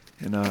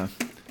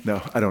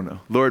 I don't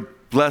know. Lord,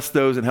 bless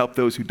those and help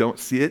those who don't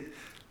see it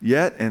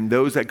yet, and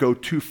those that go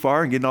too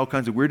far and get in all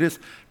kinds of weirdness,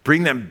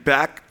 bring them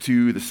back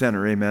to the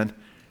center, amen.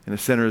 And the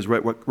center is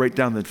right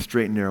down the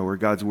straight and narrow where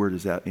God's word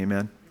is at,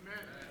 amen.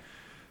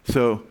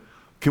 So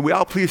can we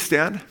all please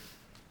stand?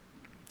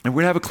 And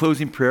we're going to have a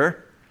closing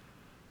prayer.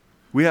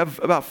 We have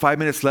about 5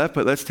 minutes left,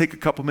 but let's take a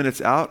couple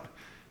minutes out.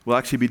 We'll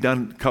actually be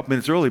done a couple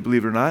minutes early,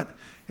 believe it or not.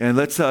 And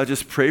let's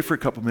just pray for a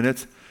couple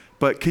minutes.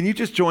 But can you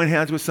just join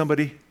hands with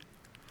somebody?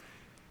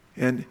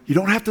 And you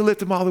don't have to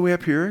lift them all the way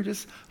up here.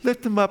 Just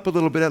lift them up a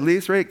little bit at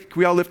least, right? Can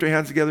we all lift our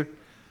hands together?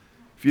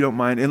 If you don't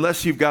mind.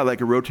 Unless you've got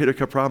like a rotator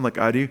cuff problem like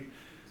I do.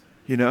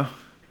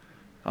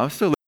 I'm still